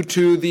view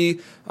to the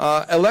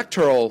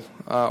electoral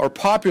or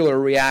popular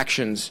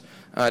reactions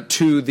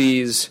to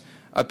these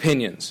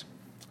opinions.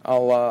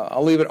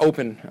 I'll leave it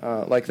open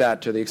like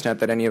that to the extent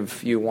that any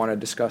of you want to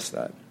discuss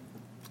that.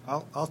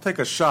 I'll take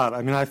a shot.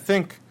 I mean, I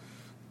think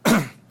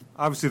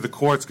obviously the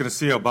court's going to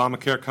see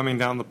Obamacare coming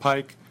down the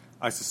pike.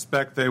 I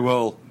suspect they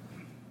will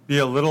be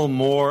a little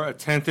more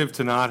attentive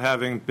to not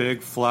having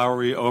big,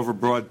 flowery,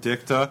 overbroad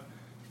dicta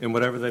in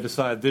whatever they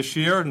decide this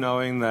year,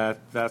 knowing that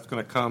that's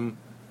going to come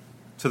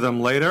to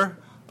them later.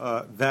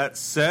 That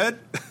said,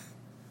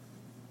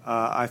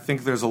 I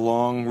think there's a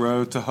long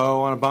road to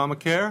hoe on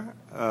Obamacare,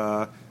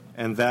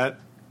 and that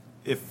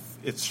if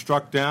it's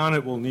struck down,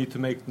 it will need to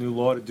make new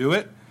law to do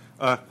it.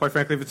 Quite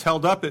frankly, if it's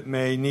held up, it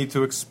may need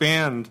to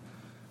expand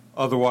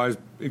otherwise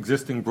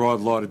existing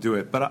broad law to do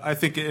it. But I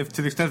think if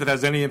to the extent that it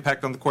has any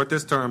impact on the court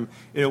this term,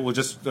 it will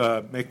just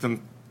make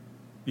them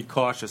be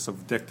cautious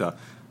of dicta.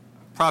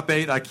 Prop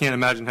 8, I can't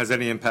imagine has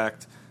any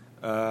impact.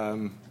 I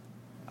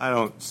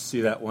don't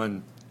see that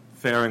one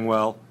faring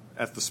well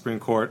at the Supreme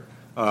Court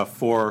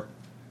for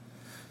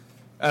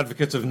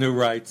advocates of new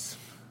rights.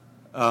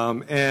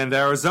 And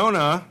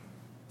Arizona,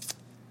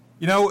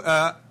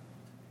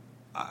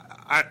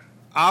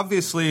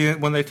 obviously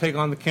when they take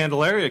on the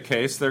Candelaria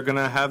case, they're going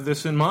to have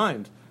this in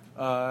mind.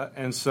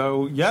 And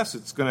so, yes,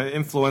 it's going to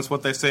influence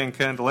what they say in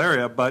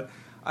Candelaria, but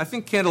I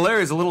think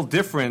Candelaria is a little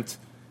different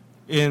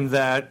in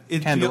that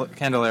it...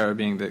 Candelaria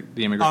being the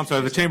immigration... I'm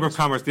sorry, the Chamber of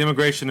Commerce, the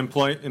immigration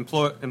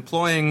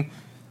employing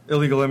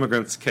illegal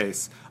immigrants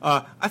case.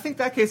 I think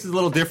that case is a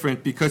little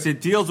different because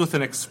it deals with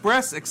an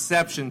express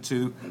exception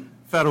to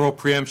federal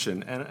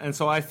preemption. And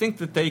so I think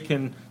that they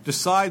can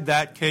decide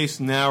that case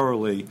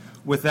narrowly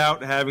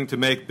without having to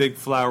make big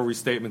flowery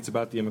statements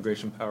about the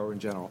immigration power in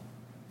general.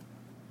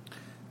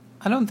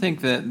 I don't think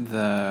that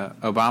the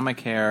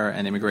Obamacare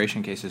and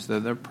immigration cases,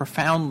 they're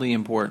profoundly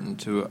important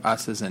to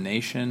us as a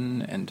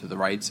nation and to the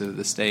rights of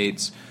the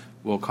states,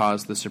 will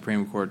cause the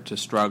Supreme Court to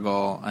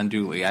struggle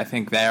unduly. I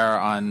think they're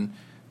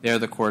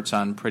the court's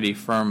on pretty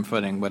firm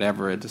footing,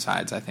 whatever it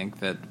decides. I think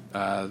that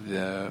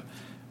the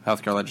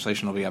healthcare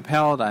legislation will be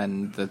upheld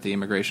and that the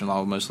immigration law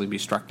will mostly be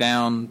struck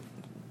down.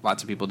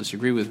 Lots of people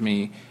disagree with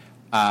me.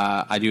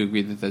 I do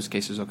agree that those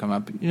cases will come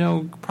up.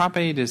 Prop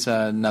 8 is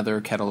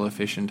another kettle of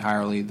fish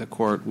entirely. The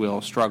court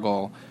will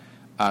struggle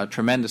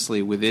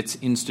tremendously with its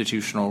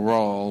institutional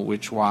role,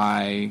 which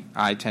why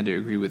I tend to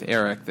agree with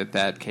Eric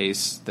that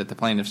case, that the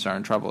plaintiffs are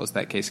in trouble as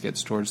that case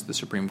gets towards the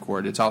Supreme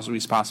Court. It's also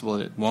possible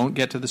that it won't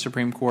get to the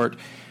Supreme Court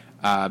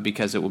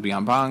because it will be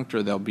en banc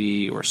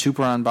or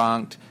super en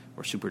banc.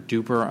 Or super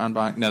duper en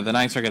banc. No, the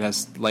Ninth Circuit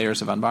has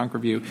layers of en banc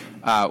review,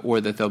 or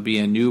that there'll be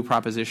a new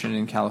proposition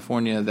in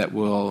California that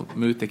will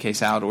moot the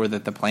case out, or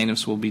that the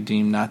plaintiffs will be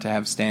deemed not to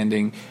have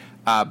standing.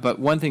 But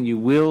one thing you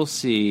will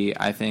see,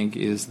 I think,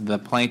 is the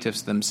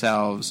plaintiffs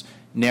themselves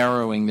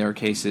narrowing their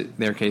case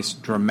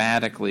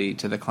dramatically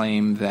to the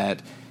claim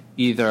that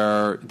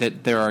either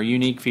that there are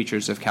unique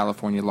features of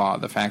California law,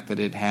 the fact that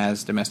it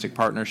has domestic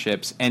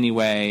partnerships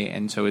anyway,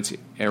 and so it's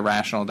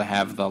irrational to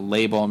have the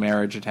label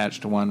marriage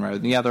attached to one rather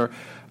than the other,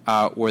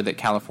 or that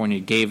California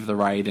gave the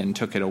right and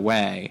took it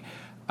away.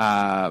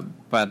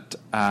 But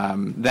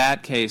that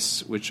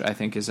case, which I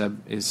think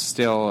is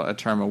still a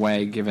term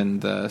away given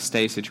the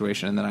stay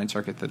situation in the Ninth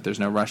Circuit, that there's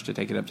no rush to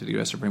take it up to the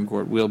U.S. Supreme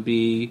Court, will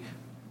be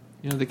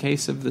the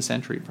case of the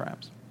century,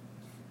 perhaps.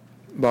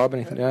 Bob,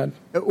 anything to add?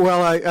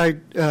 Well, I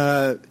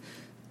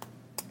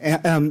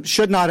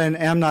should not and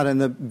am not in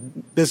the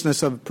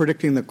business of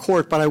predicting the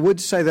court, but I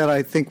would say that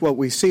I think what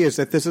we see is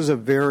that this is a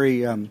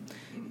very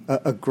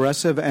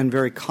aggressive and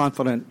very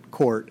confident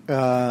court.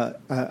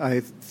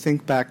 I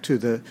think back to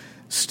the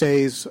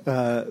stays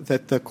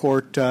that the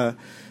court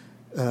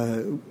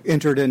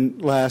entered in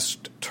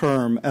last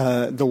term,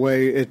 the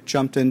way it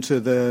jumped into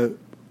the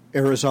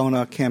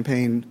Arizona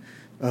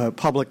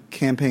public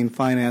campaign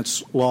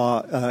finance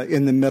law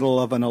in the middle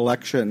of an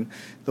election,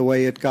 the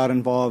way it got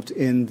involved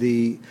in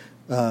the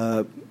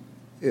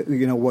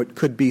what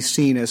could be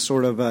seen as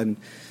sort of an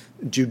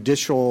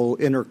judicial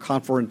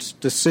interconference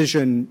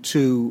decision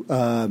to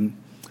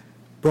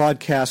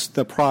broadcast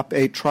the Prop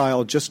 8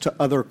 trial just to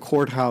other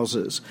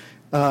courthouses.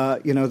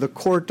 The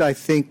court, I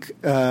think,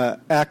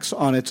 acts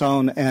on its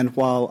own, and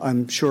while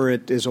I'm sure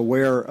it is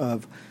aware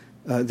of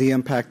the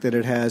impact that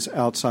it has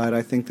outside,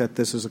 I think that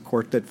this is a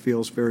court that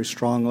feels very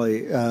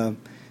strongly that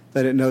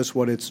it knows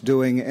what it's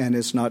doing and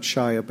is not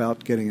shy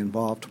about getting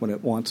involved when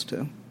it wants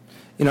to.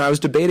 I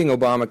was debating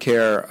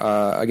Obamacare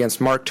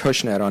against Mark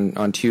Tushnet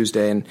on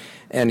Tuesday,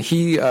 and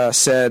he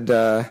said,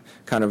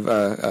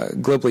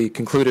 glibly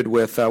concluded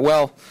with,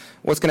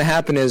 what's going to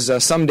happen is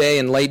someday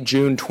in late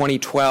June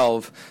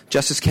 2012,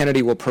 Justice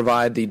Kennedy will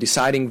provide the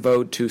deciding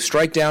vote to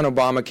strike down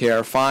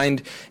Obamacare,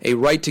 find a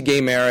right to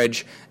gay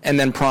marriage, and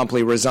then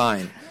promptly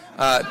resign.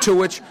 To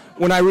which,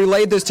 when I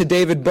relayed this to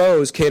David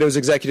Bose, Cato's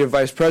executive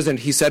vice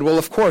president, he said, well,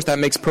 of course, that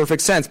makes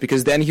perfect sense,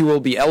 because then he will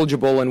be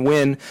eligible and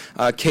win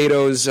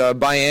Cato's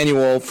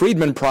biannual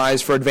Friedman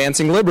Prize for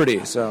advancing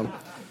liberty. So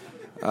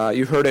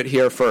you heard it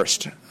here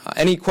first.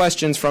 Any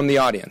questions from the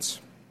audience?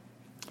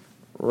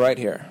 Right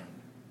here.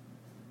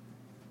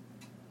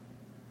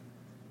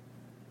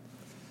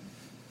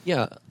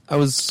 Yeah, I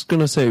was going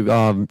to say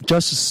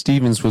Justice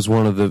Stevens was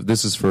one of the,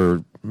 this is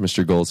for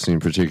Mr. Goldstein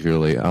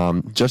particularly,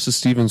 Justice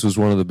Stevens was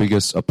one of the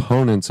biggest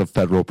opponents of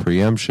federal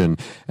preemption,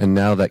 and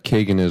now that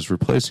Kagan is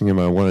replacing him,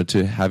 I wanted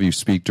to have you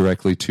speak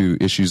directly to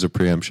issues of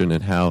preemption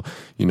and how,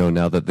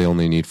 now that they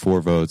only need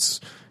 4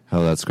 votes, how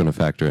that's going to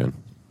factor in.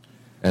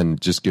 And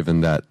just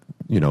given that,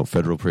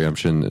 federal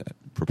preemption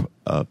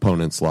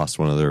opponents lost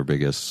one of their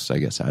biggest,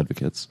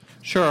 advocates.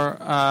 Sure.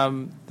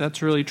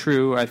 That's really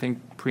true. I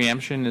think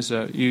preemption is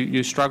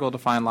you struggle to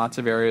find lots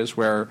of areas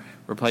where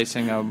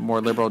replacing a more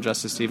liberal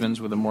Justice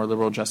Stevens with a more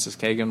liberal Justice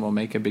Kagan will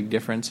make a big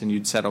difference, and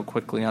you'd settle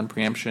quickly on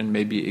preemption,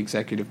 maybe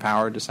executive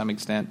power to some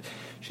extent.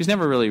 She's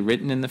never really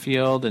written in the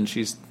field, and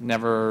she's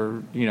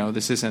never,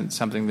 this isn't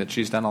something that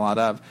she's done a lot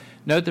of.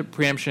 Note that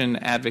preemption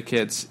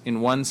advocates,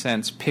 in one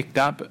sense, picked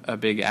up a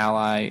big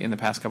ally in the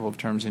past couple of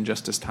terms in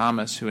Justice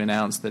Thomas, who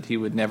announced that he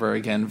would never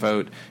again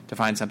vote to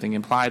find something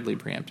impliedly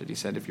preempted. He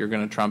said, if you're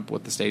going to trump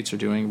what the states are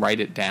doing, write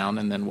it down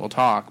and then we'll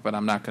talk, but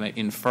I'm not going to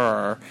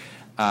infer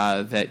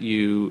that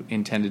you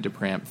intended to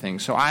preempt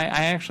things. So I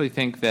actually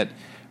think that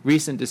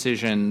recent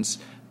decisions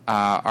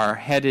are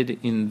headed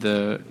in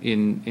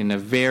a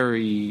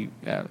very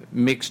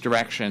mixed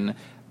direction,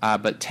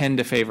 but tend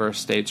to favor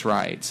states'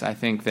 rights. I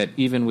think that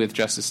even with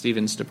Justice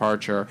Stevens'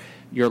 departure,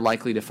 you're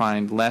likely to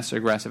find less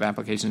aggressive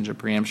applications of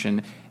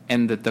preemption,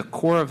 and that the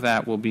core of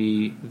that will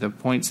be the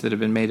points that have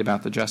been made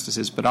about the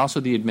justices, but also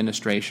the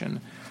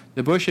administration.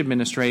 The Bush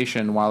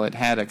administration, while it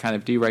had a kind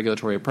of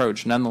deregulatory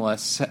approach,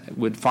 nonetheless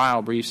would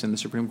file briefs in the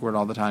Supreme Court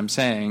all the time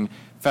saying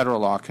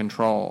federal law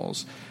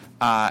controls.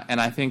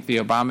 And I think the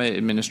Obama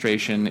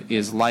administration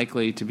is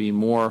likely to be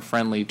more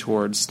friendly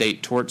towards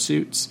state tort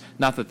suits.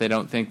 Not that they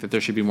don't think that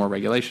there should be more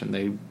regulation.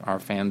 They are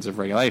fans of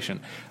regulation.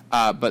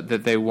 But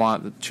that they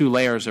want 2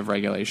 layers of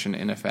regulation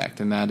in effect,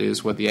 and that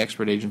is what the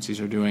expert agencies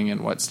are doing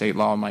and what state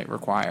law might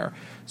require.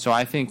 So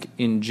I think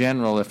in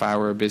general, if I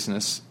were a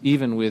business,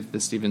 even with the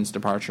Stevens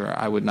departure,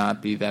 I would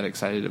not be that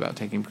excited about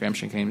taking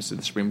preemption claims to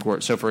the Supreme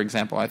Court. So, for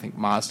example, I think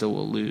Mazda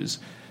will lose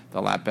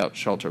the lap belt,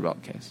 shoulder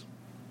belt case.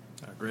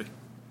 I agree.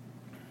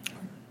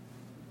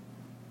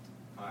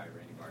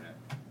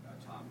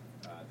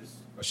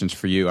 Questions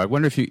for you. I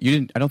wonder if you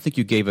didn't. I don't think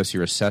you gave us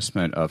your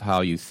assessment of how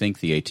you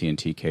think the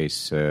AT&T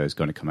case is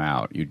going to come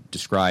out. You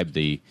described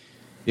the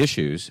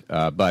issues,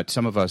 but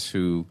some of us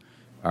who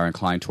are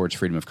inclined towards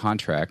freedom of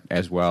contract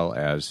as well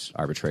as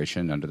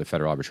arbitration under the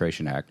Federal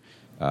Arbitration Act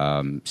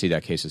see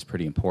that case as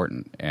pretty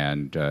important,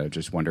 and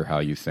just wonder how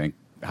you think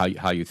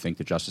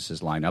the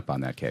justices line up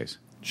on that case.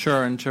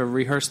 Sure, and to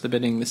rehearse the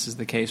bidding, this is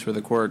the case where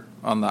the court,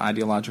 on the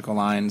ideological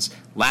lines,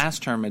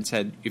 last term had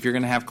said, if you're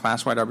going to have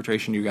class-wide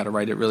arbitration, you've got to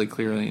write it really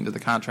clearly into the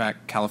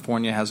contract.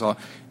 California has a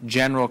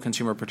general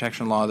consumer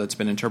protection law that's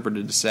been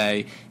interpreted to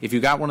say, if you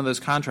got one of those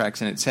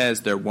contracts and it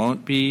says there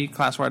won't be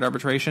class-wide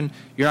arbitration,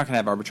 you're not going to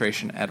have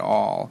arbitration at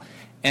all.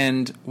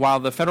 And while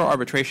the Federal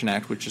Arbitration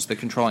Act, which is the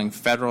controlling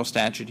federal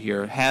statute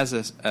here,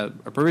 has a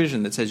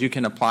provision that says you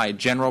can apply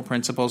general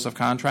principles of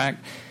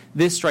contract,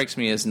 this strikes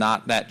me as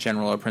not that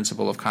general a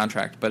principle of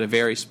contract, but a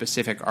very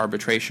specific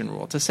arbitration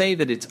rule. To say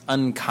that it's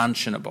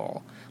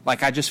unconscionable,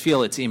 like I just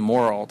feel it's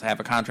immoral to have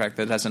a contract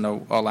that doesn't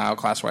allow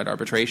class-wide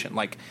arbitration.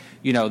 Like,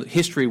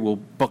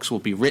 books will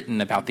be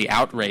written about the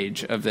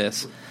outrage of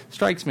this,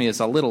 strikes me as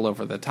a little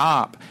over the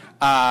top.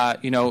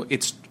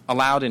 It's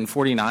allowed in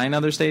 49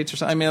 other states or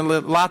something. I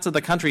mean, lots of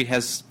the country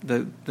has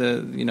the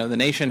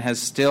nation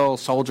has still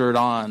soldiered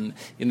on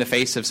in the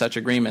face of such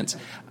agreements.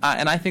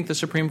 And I think the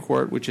Supreme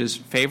Court, which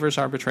favors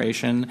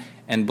arbitration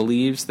and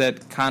believes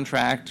that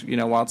contract,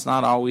 while it's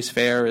not always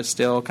fair, is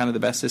still kind of the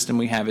best system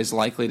we have, is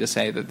likely to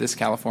say that this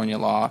California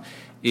law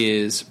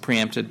is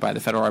preempted by the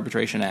Federal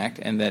Arbitration Act,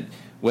 and that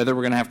whether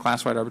we're going to have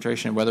class-wide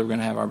arbitration and whether we're going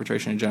to have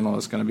arbitration in general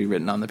is going to be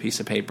written on the piece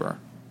of paper.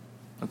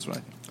 That's what I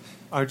think.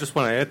 I just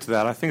want to add to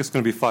that. I think it's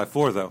going to be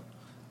 5-4,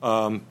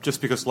 though. Just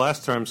because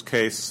last term's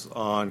case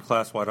on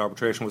class-wide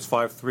arbitration was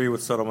 5-3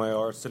 with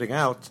Sotomayor sitting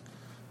out,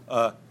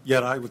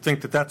 yet I would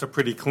think that that's a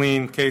pretty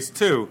clean case,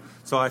 too.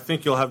 So I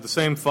think you'll have the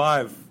same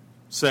 5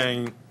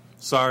 saying,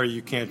 sorry,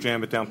 you can't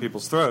jam it down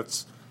people's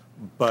throats.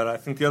 But I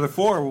think the other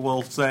 4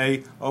 will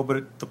say, oh,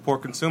 but the poor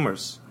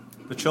consumers,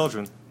 the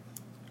children,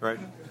 right?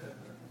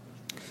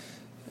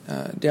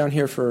 Down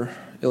here for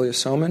Ilya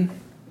Soman.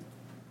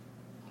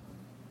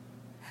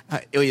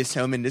 Ilya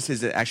Soman, this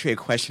is actually a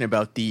question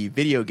about the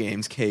video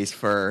games case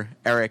for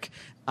Eric.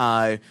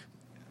 I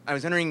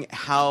was wondering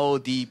how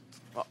the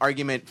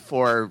argument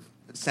for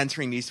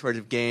censoring these sorts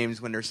of games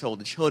when they're sold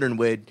to children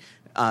would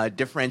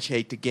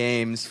differentiate the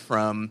games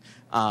from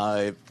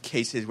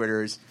cases where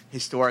there's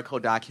historical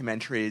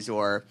documentaries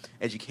or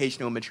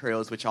educational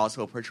materials which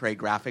also portray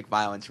graphic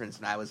violence. For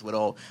instance, when I was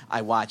little,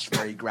 I watched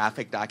very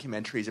graphic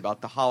documentaries about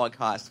the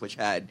Holocaust, which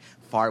had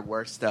far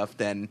worse stuff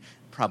than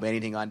probably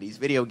anything on these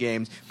video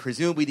games.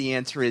 Presumably the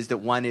answer is that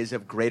one is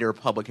of greater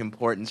public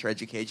importance or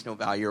educational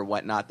value or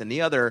whatnot than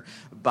the other,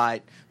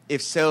 but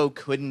if so,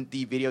 couldn't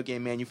the video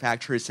game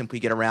manufacturers simply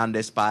get around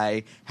this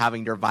by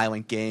having their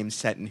violent games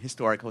set in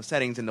historical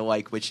settings and the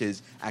like, which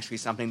is actually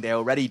something they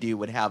already do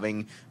with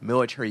having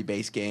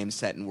military-based games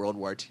set in World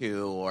War II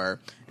or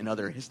in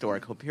other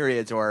historical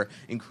periods, or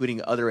including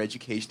other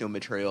educational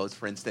materials.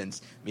 For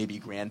instance, maybe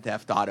Grand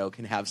Theft Auto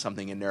can have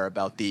something in there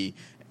about the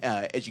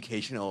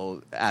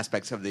educational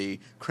aspects of the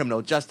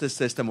criminal justice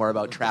system or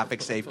about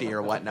traffic safety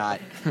or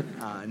whatnot,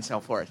 and so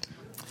forth.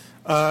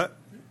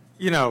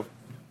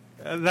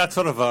 That's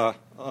sort of a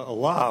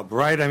lob,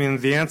 right? I mean,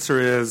 the answer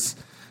is,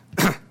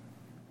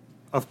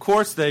 of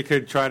course, they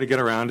could try to get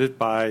around it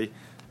by.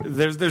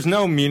 There's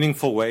no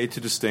meaningful way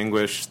to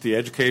distinguish the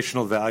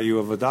educational value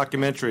of a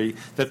documentary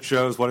that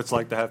shows what it's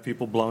like to have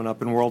people blown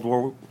up in World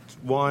War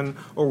I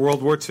or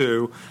World War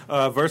II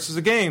versus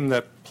a game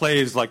that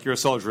plays like you're a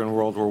soldier in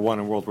World War I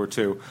and World War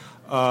II.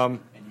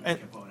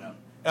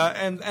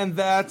 And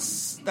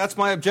that's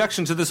my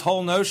objection to this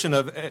whole notion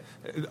of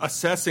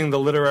assessing the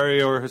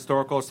literary or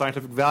historical or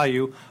scientific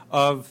value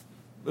of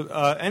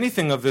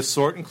anything of this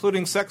sort,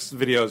 including sex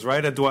videos,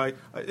 right?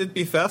 It'd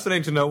be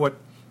fascinating to know what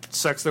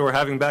sex they were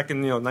having back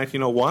in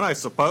 1901, I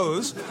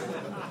suppose.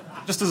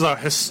 Just as a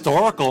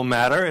historical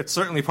matter, it's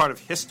certainly part of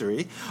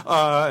history,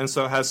 and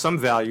so it has some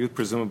value,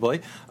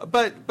 presumably.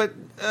 But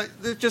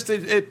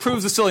it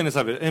proves the silliness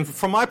of it. And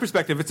from my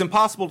perspective, it's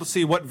impossible to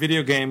see what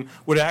video game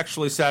would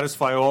actually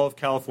satisfy all of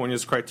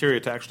California's criteria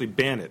to actually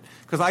ban it.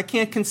 Because I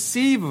can't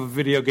conceive of a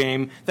video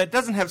game that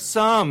doesn't have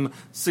some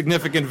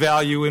significant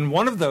value in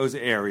one of those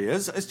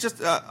areas. It's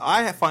just,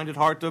 I find it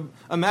hard to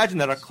imagine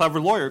that a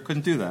clever lawyer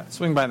couldn't do that.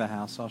 Swing by the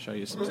house. I'll show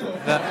you some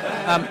stuff.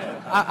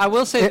 I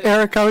will say,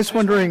 Eric, I was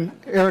wondering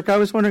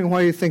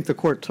why you think the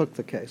court took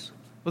the case.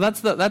 Well,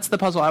 that's the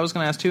puzzle I was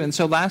going to ask too. And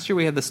so last year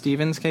we had the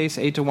Stevens case,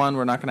 8-1.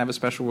 We're not going to have a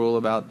special rule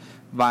about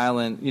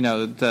violent,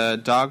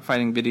 the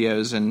dogfighting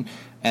videos and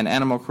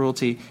animal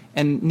cruelty.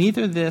 And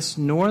neither this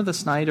nor the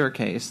Snyder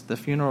case, the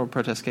funeral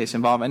protest case,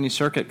 involve any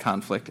circuit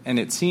conflict. And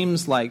it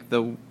seems like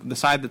the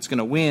side that's going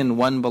to win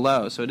won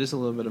below. So it is a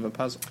little bit of a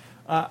puzzle.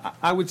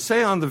 I would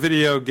say on the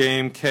video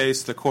game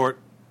case, the court.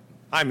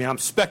 I mean, I'm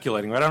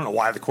speculating, right? I don't know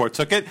why the court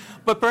took it,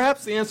 but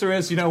perhaps the answer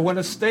is, when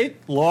a state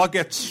law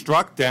gets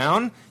struck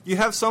down, you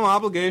have some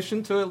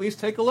obligation to at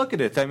least take a look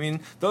at it. I mean,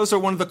 those are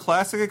one of the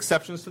classic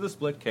exceptions to the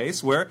split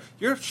case where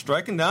you're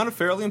striking down a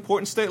fairly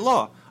important state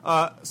law.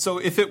 So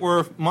if it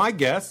were my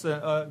guess,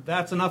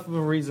 that's enough of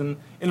a reason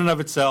in and of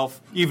itself,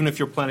 even if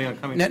you're planning on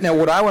coming. Now,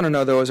 what I want to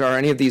know, though, is are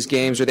any of these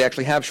games, do they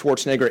actually have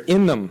Schwarzenegger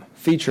in them,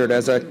 featured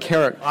as a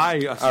character? I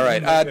assume All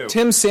right. they do.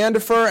 Tim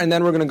Sandifer, and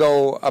then we're going to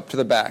go up to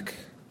the back.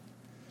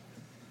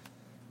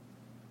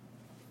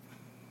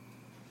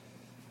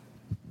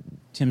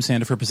 Tim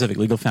Sandifer, Pacific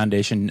Legal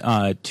Foundation.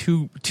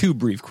 Two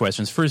brief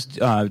questions. First,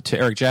 to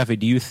Eric Jaffe,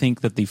 do you think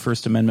that the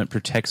First Amendment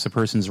protects a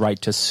person's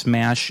right to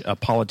smash a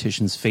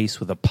politician's face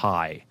with a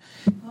pie?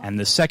 And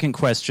the second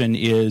question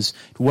is,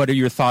 what are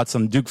your thoughts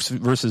on Dukes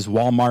versus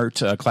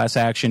Walmart class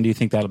action? Do you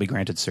think that'll be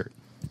granted cert?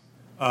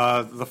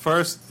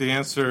 The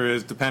answer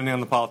is depending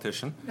on the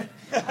politician.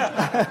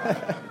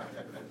 Depending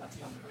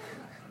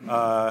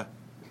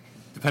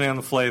on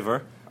the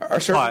flavor. Are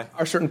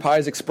certain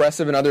pies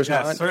expressive and others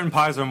not? Yes, certain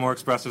pies are more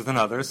expressive than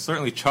others.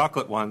 Certainly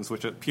chocolate ones,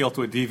 which appeal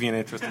to a deviant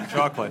interest in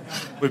chocolate,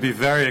 would be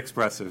very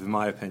expressive, in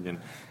my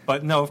opinion.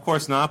 But no, of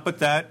course not. But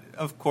that,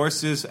 of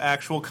course, is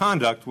actual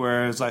conduct,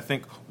 whereas I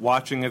think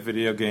watching a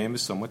video game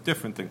is somewhat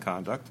different than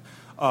conduct.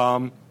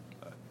 At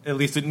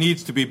least it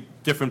needs to be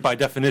different by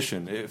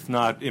definition, if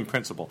not in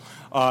principle.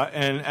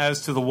 And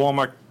as to the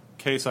Walmart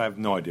case, I have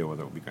no idea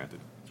whether it will be granted.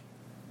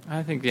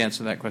 I think the answer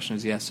to that question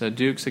is yes. So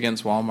Dukes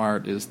against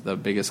Walmart is the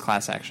biggest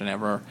class action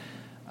ever.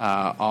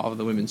 All of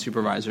the women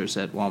supervisors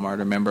at Walmart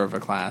are a member of a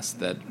class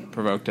that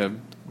provoked a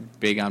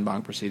big en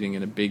banc proceeding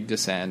and a big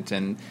dissent.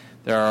 And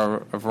there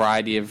are a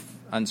variety of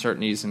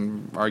uncertainties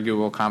and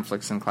arguable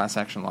conflicts in class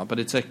action law. But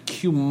it's a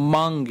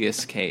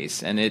humongous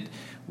case, and it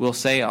will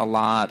say a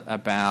lot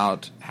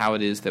about how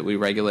it is that we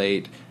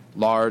regulate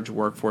large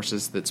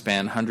workforces that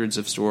span hundreds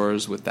of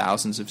stores with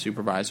thousands of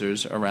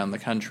supervisors around the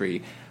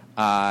country.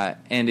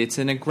 And it's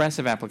an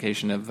aggressive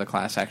application of the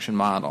class action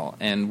model.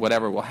 And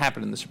whatever will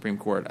happen in the Supreme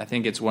Court, I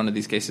think it's one of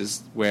these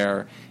cases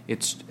where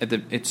it's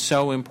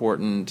so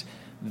important.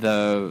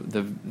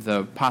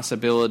 The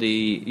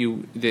possibility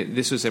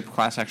this was a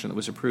class action that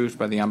was approved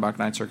by the en banc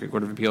Ninth Circuit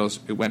Court of Appeals.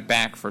 It went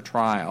back for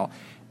trial,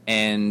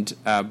 and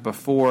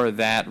before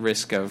that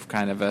risk of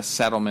kind of a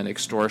settlement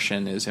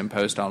extortion is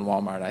imposed on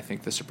Walmart, I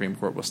think the Supreme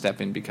Court will step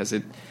in because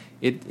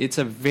it's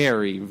a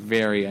very,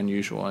 very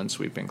unusual and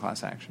sweeping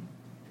class action.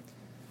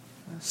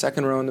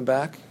 Second row in the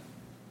back.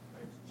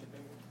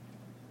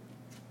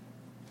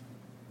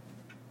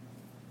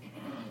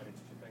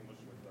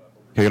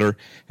 Paler,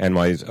 and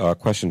my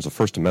question is a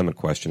First Amendment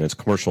question. It's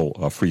commercial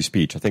free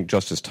speech. I think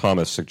Justice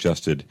Thomas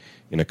suggested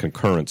in a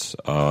concurrence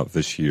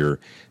this year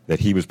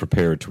that he was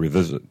prepared to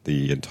revisit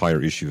the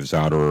entire issue of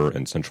Zouderer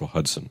and Central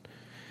Hudson.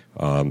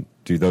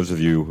 Do those of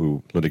you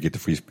who litigate the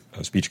free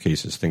speech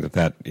cases think that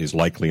that is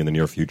likely in the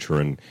near future,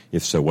 and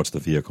if so, what's the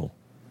vehicle?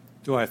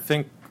 Do I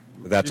think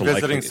That's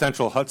revisiting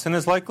Central Hudson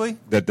is likely?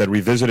 That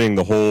revisiting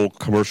the whole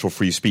commercial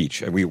free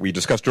speech. And we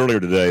discussed earlier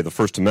today the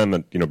First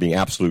Amendment, being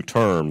absolute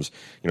terms,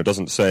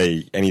 doesn't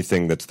say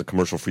anything that's the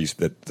commercial free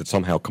that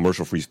somehow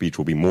commercial free speech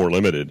will be more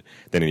limited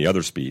than any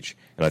other speech.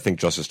 And I think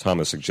Justice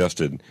Thomas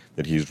suggested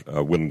that he's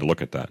willing to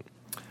look at that.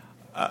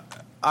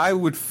 I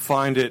would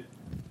find it,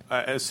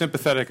 as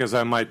sympathetic as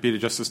I might be to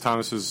Justice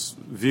Thomas's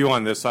view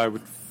on this, I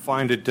would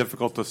find it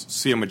difficult to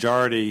see a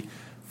majority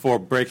for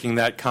breaking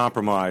that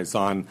compromise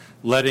on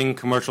letting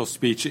commercial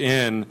speech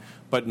in,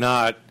 but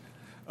not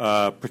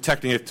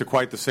protecting it to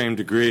quite the same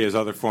degree as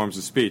other forms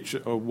of speech.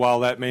 While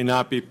that may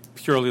not be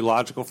purely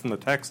logical from the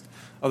text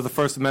of the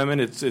First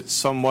Amendment, it's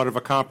somewhat of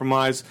a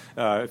compromise.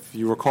 If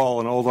you recall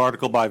an old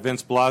article by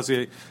Vince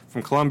Blasey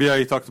from Columbia,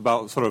 he talked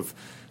about sort of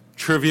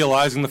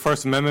trivializing the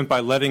First Amendment by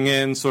letting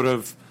in sort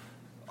of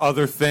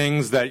other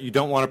things that you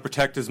don't want to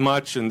protect as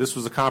much, and this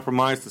was a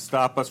compromise to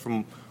stop us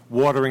from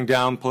watering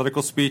down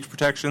political speech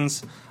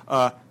protections.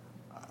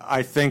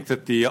 I think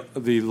that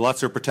the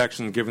lesser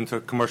protection given to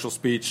commercial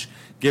speech,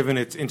 given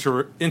its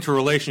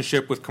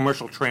interrelationship with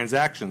commercial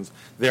transactions,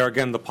 there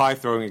again the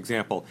pie-throwing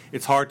example,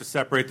 it's hard to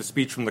separate the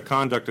speech from the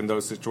conduct in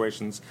those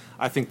situations.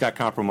 I think that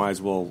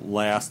compromise will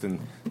last and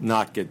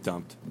not get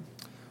dumped.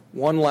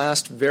 One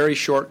last very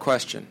short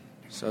question.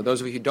 So those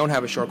of you who don't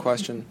have a short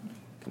question,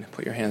 can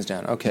put your hands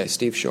down. Okay,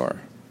 Steve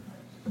Shore.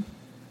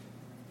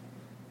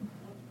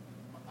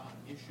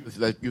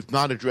 That you've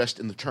not addressed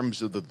in the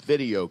terms of the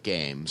video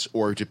games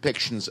or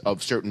depictions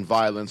of certain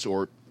violence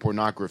or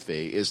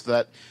pornography is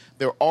that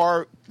there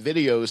are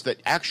videos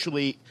that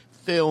actually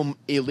film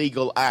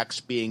illegal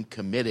acts being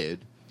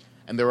committed,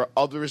 and there are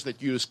others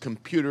that use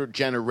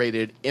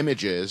computer-generated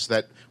images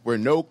that where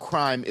no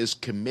crime is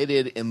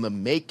committed in the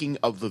making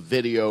of the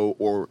video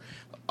or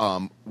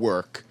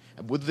work.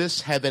 Would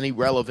this have any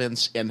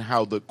relevance in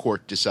how the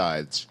court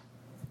decides?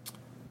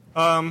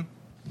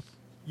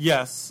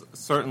 Yes,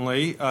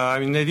 certainly.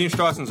 Nadine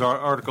Strausson's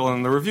article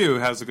in the Review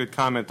has a good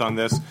comment on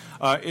this.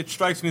 It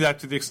strikes me that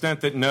to the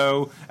extent that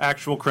no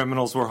actual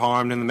criminals were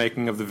harmed in the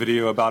making of the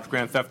video about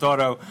Grand Theft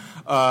Auto,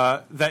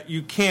 that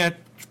you can't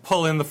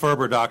pull in the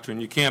Ferber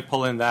Doctrine. You can't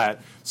pull in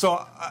that.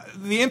 So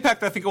the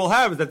impact I think it will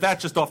have is that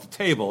that's just off the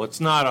table. It's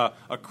not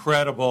a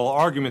credible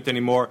argument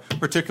anymore,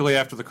 particularly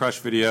after the Crush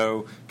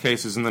video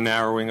cases and the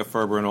narrowing of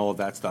Ferber and all of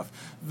that stuff.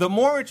 The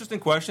more interesting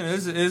question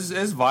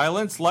is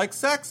violence like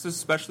sex,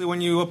 especially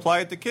when you apply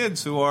it to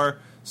kids who are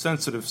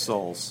sensitive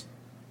souls.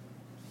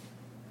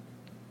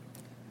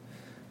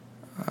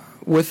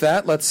 With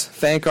that, let's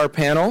thank our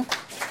panel.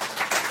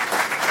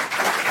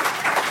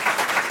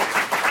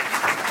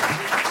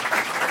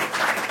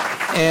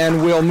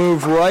 And we'll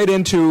move right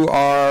into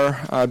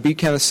our Beat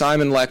Kenneth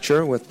Simon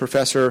lecture with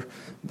Professor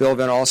Bill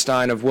Van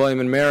Alstyne of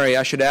William & Mary.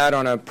 I should add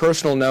on a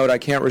personal note, I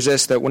can't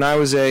resist, that when I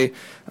was a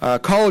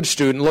college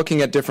student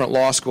looking at different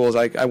law schools,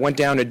 I went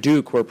down to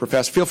Duke where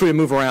Professor, feel free to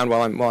move around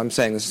while I'm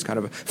saying this is kind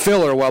of a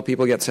filler while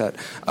people get set.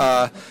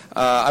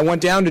 I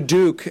went down to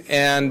Duke,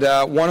 and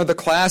one of the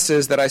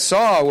classes that I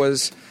saw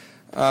was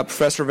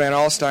Professor Van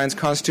Alstyne's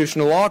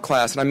constitutional law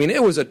class. And I mean,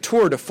 it was a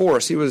tour de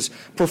force. He was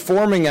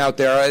performing out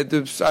there.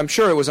 I'm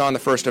sure it was on the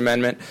First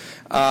Amendment.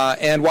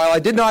 And while I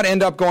did not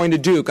end up going to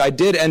Duke, I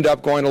did end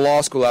up going to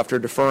law school after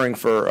deferring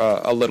for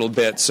a little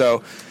bit.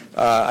 So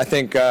I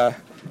think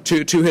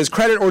to his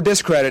credit or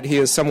discredit, he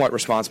is somewhat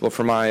responsible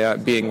for my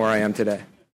being where I am today.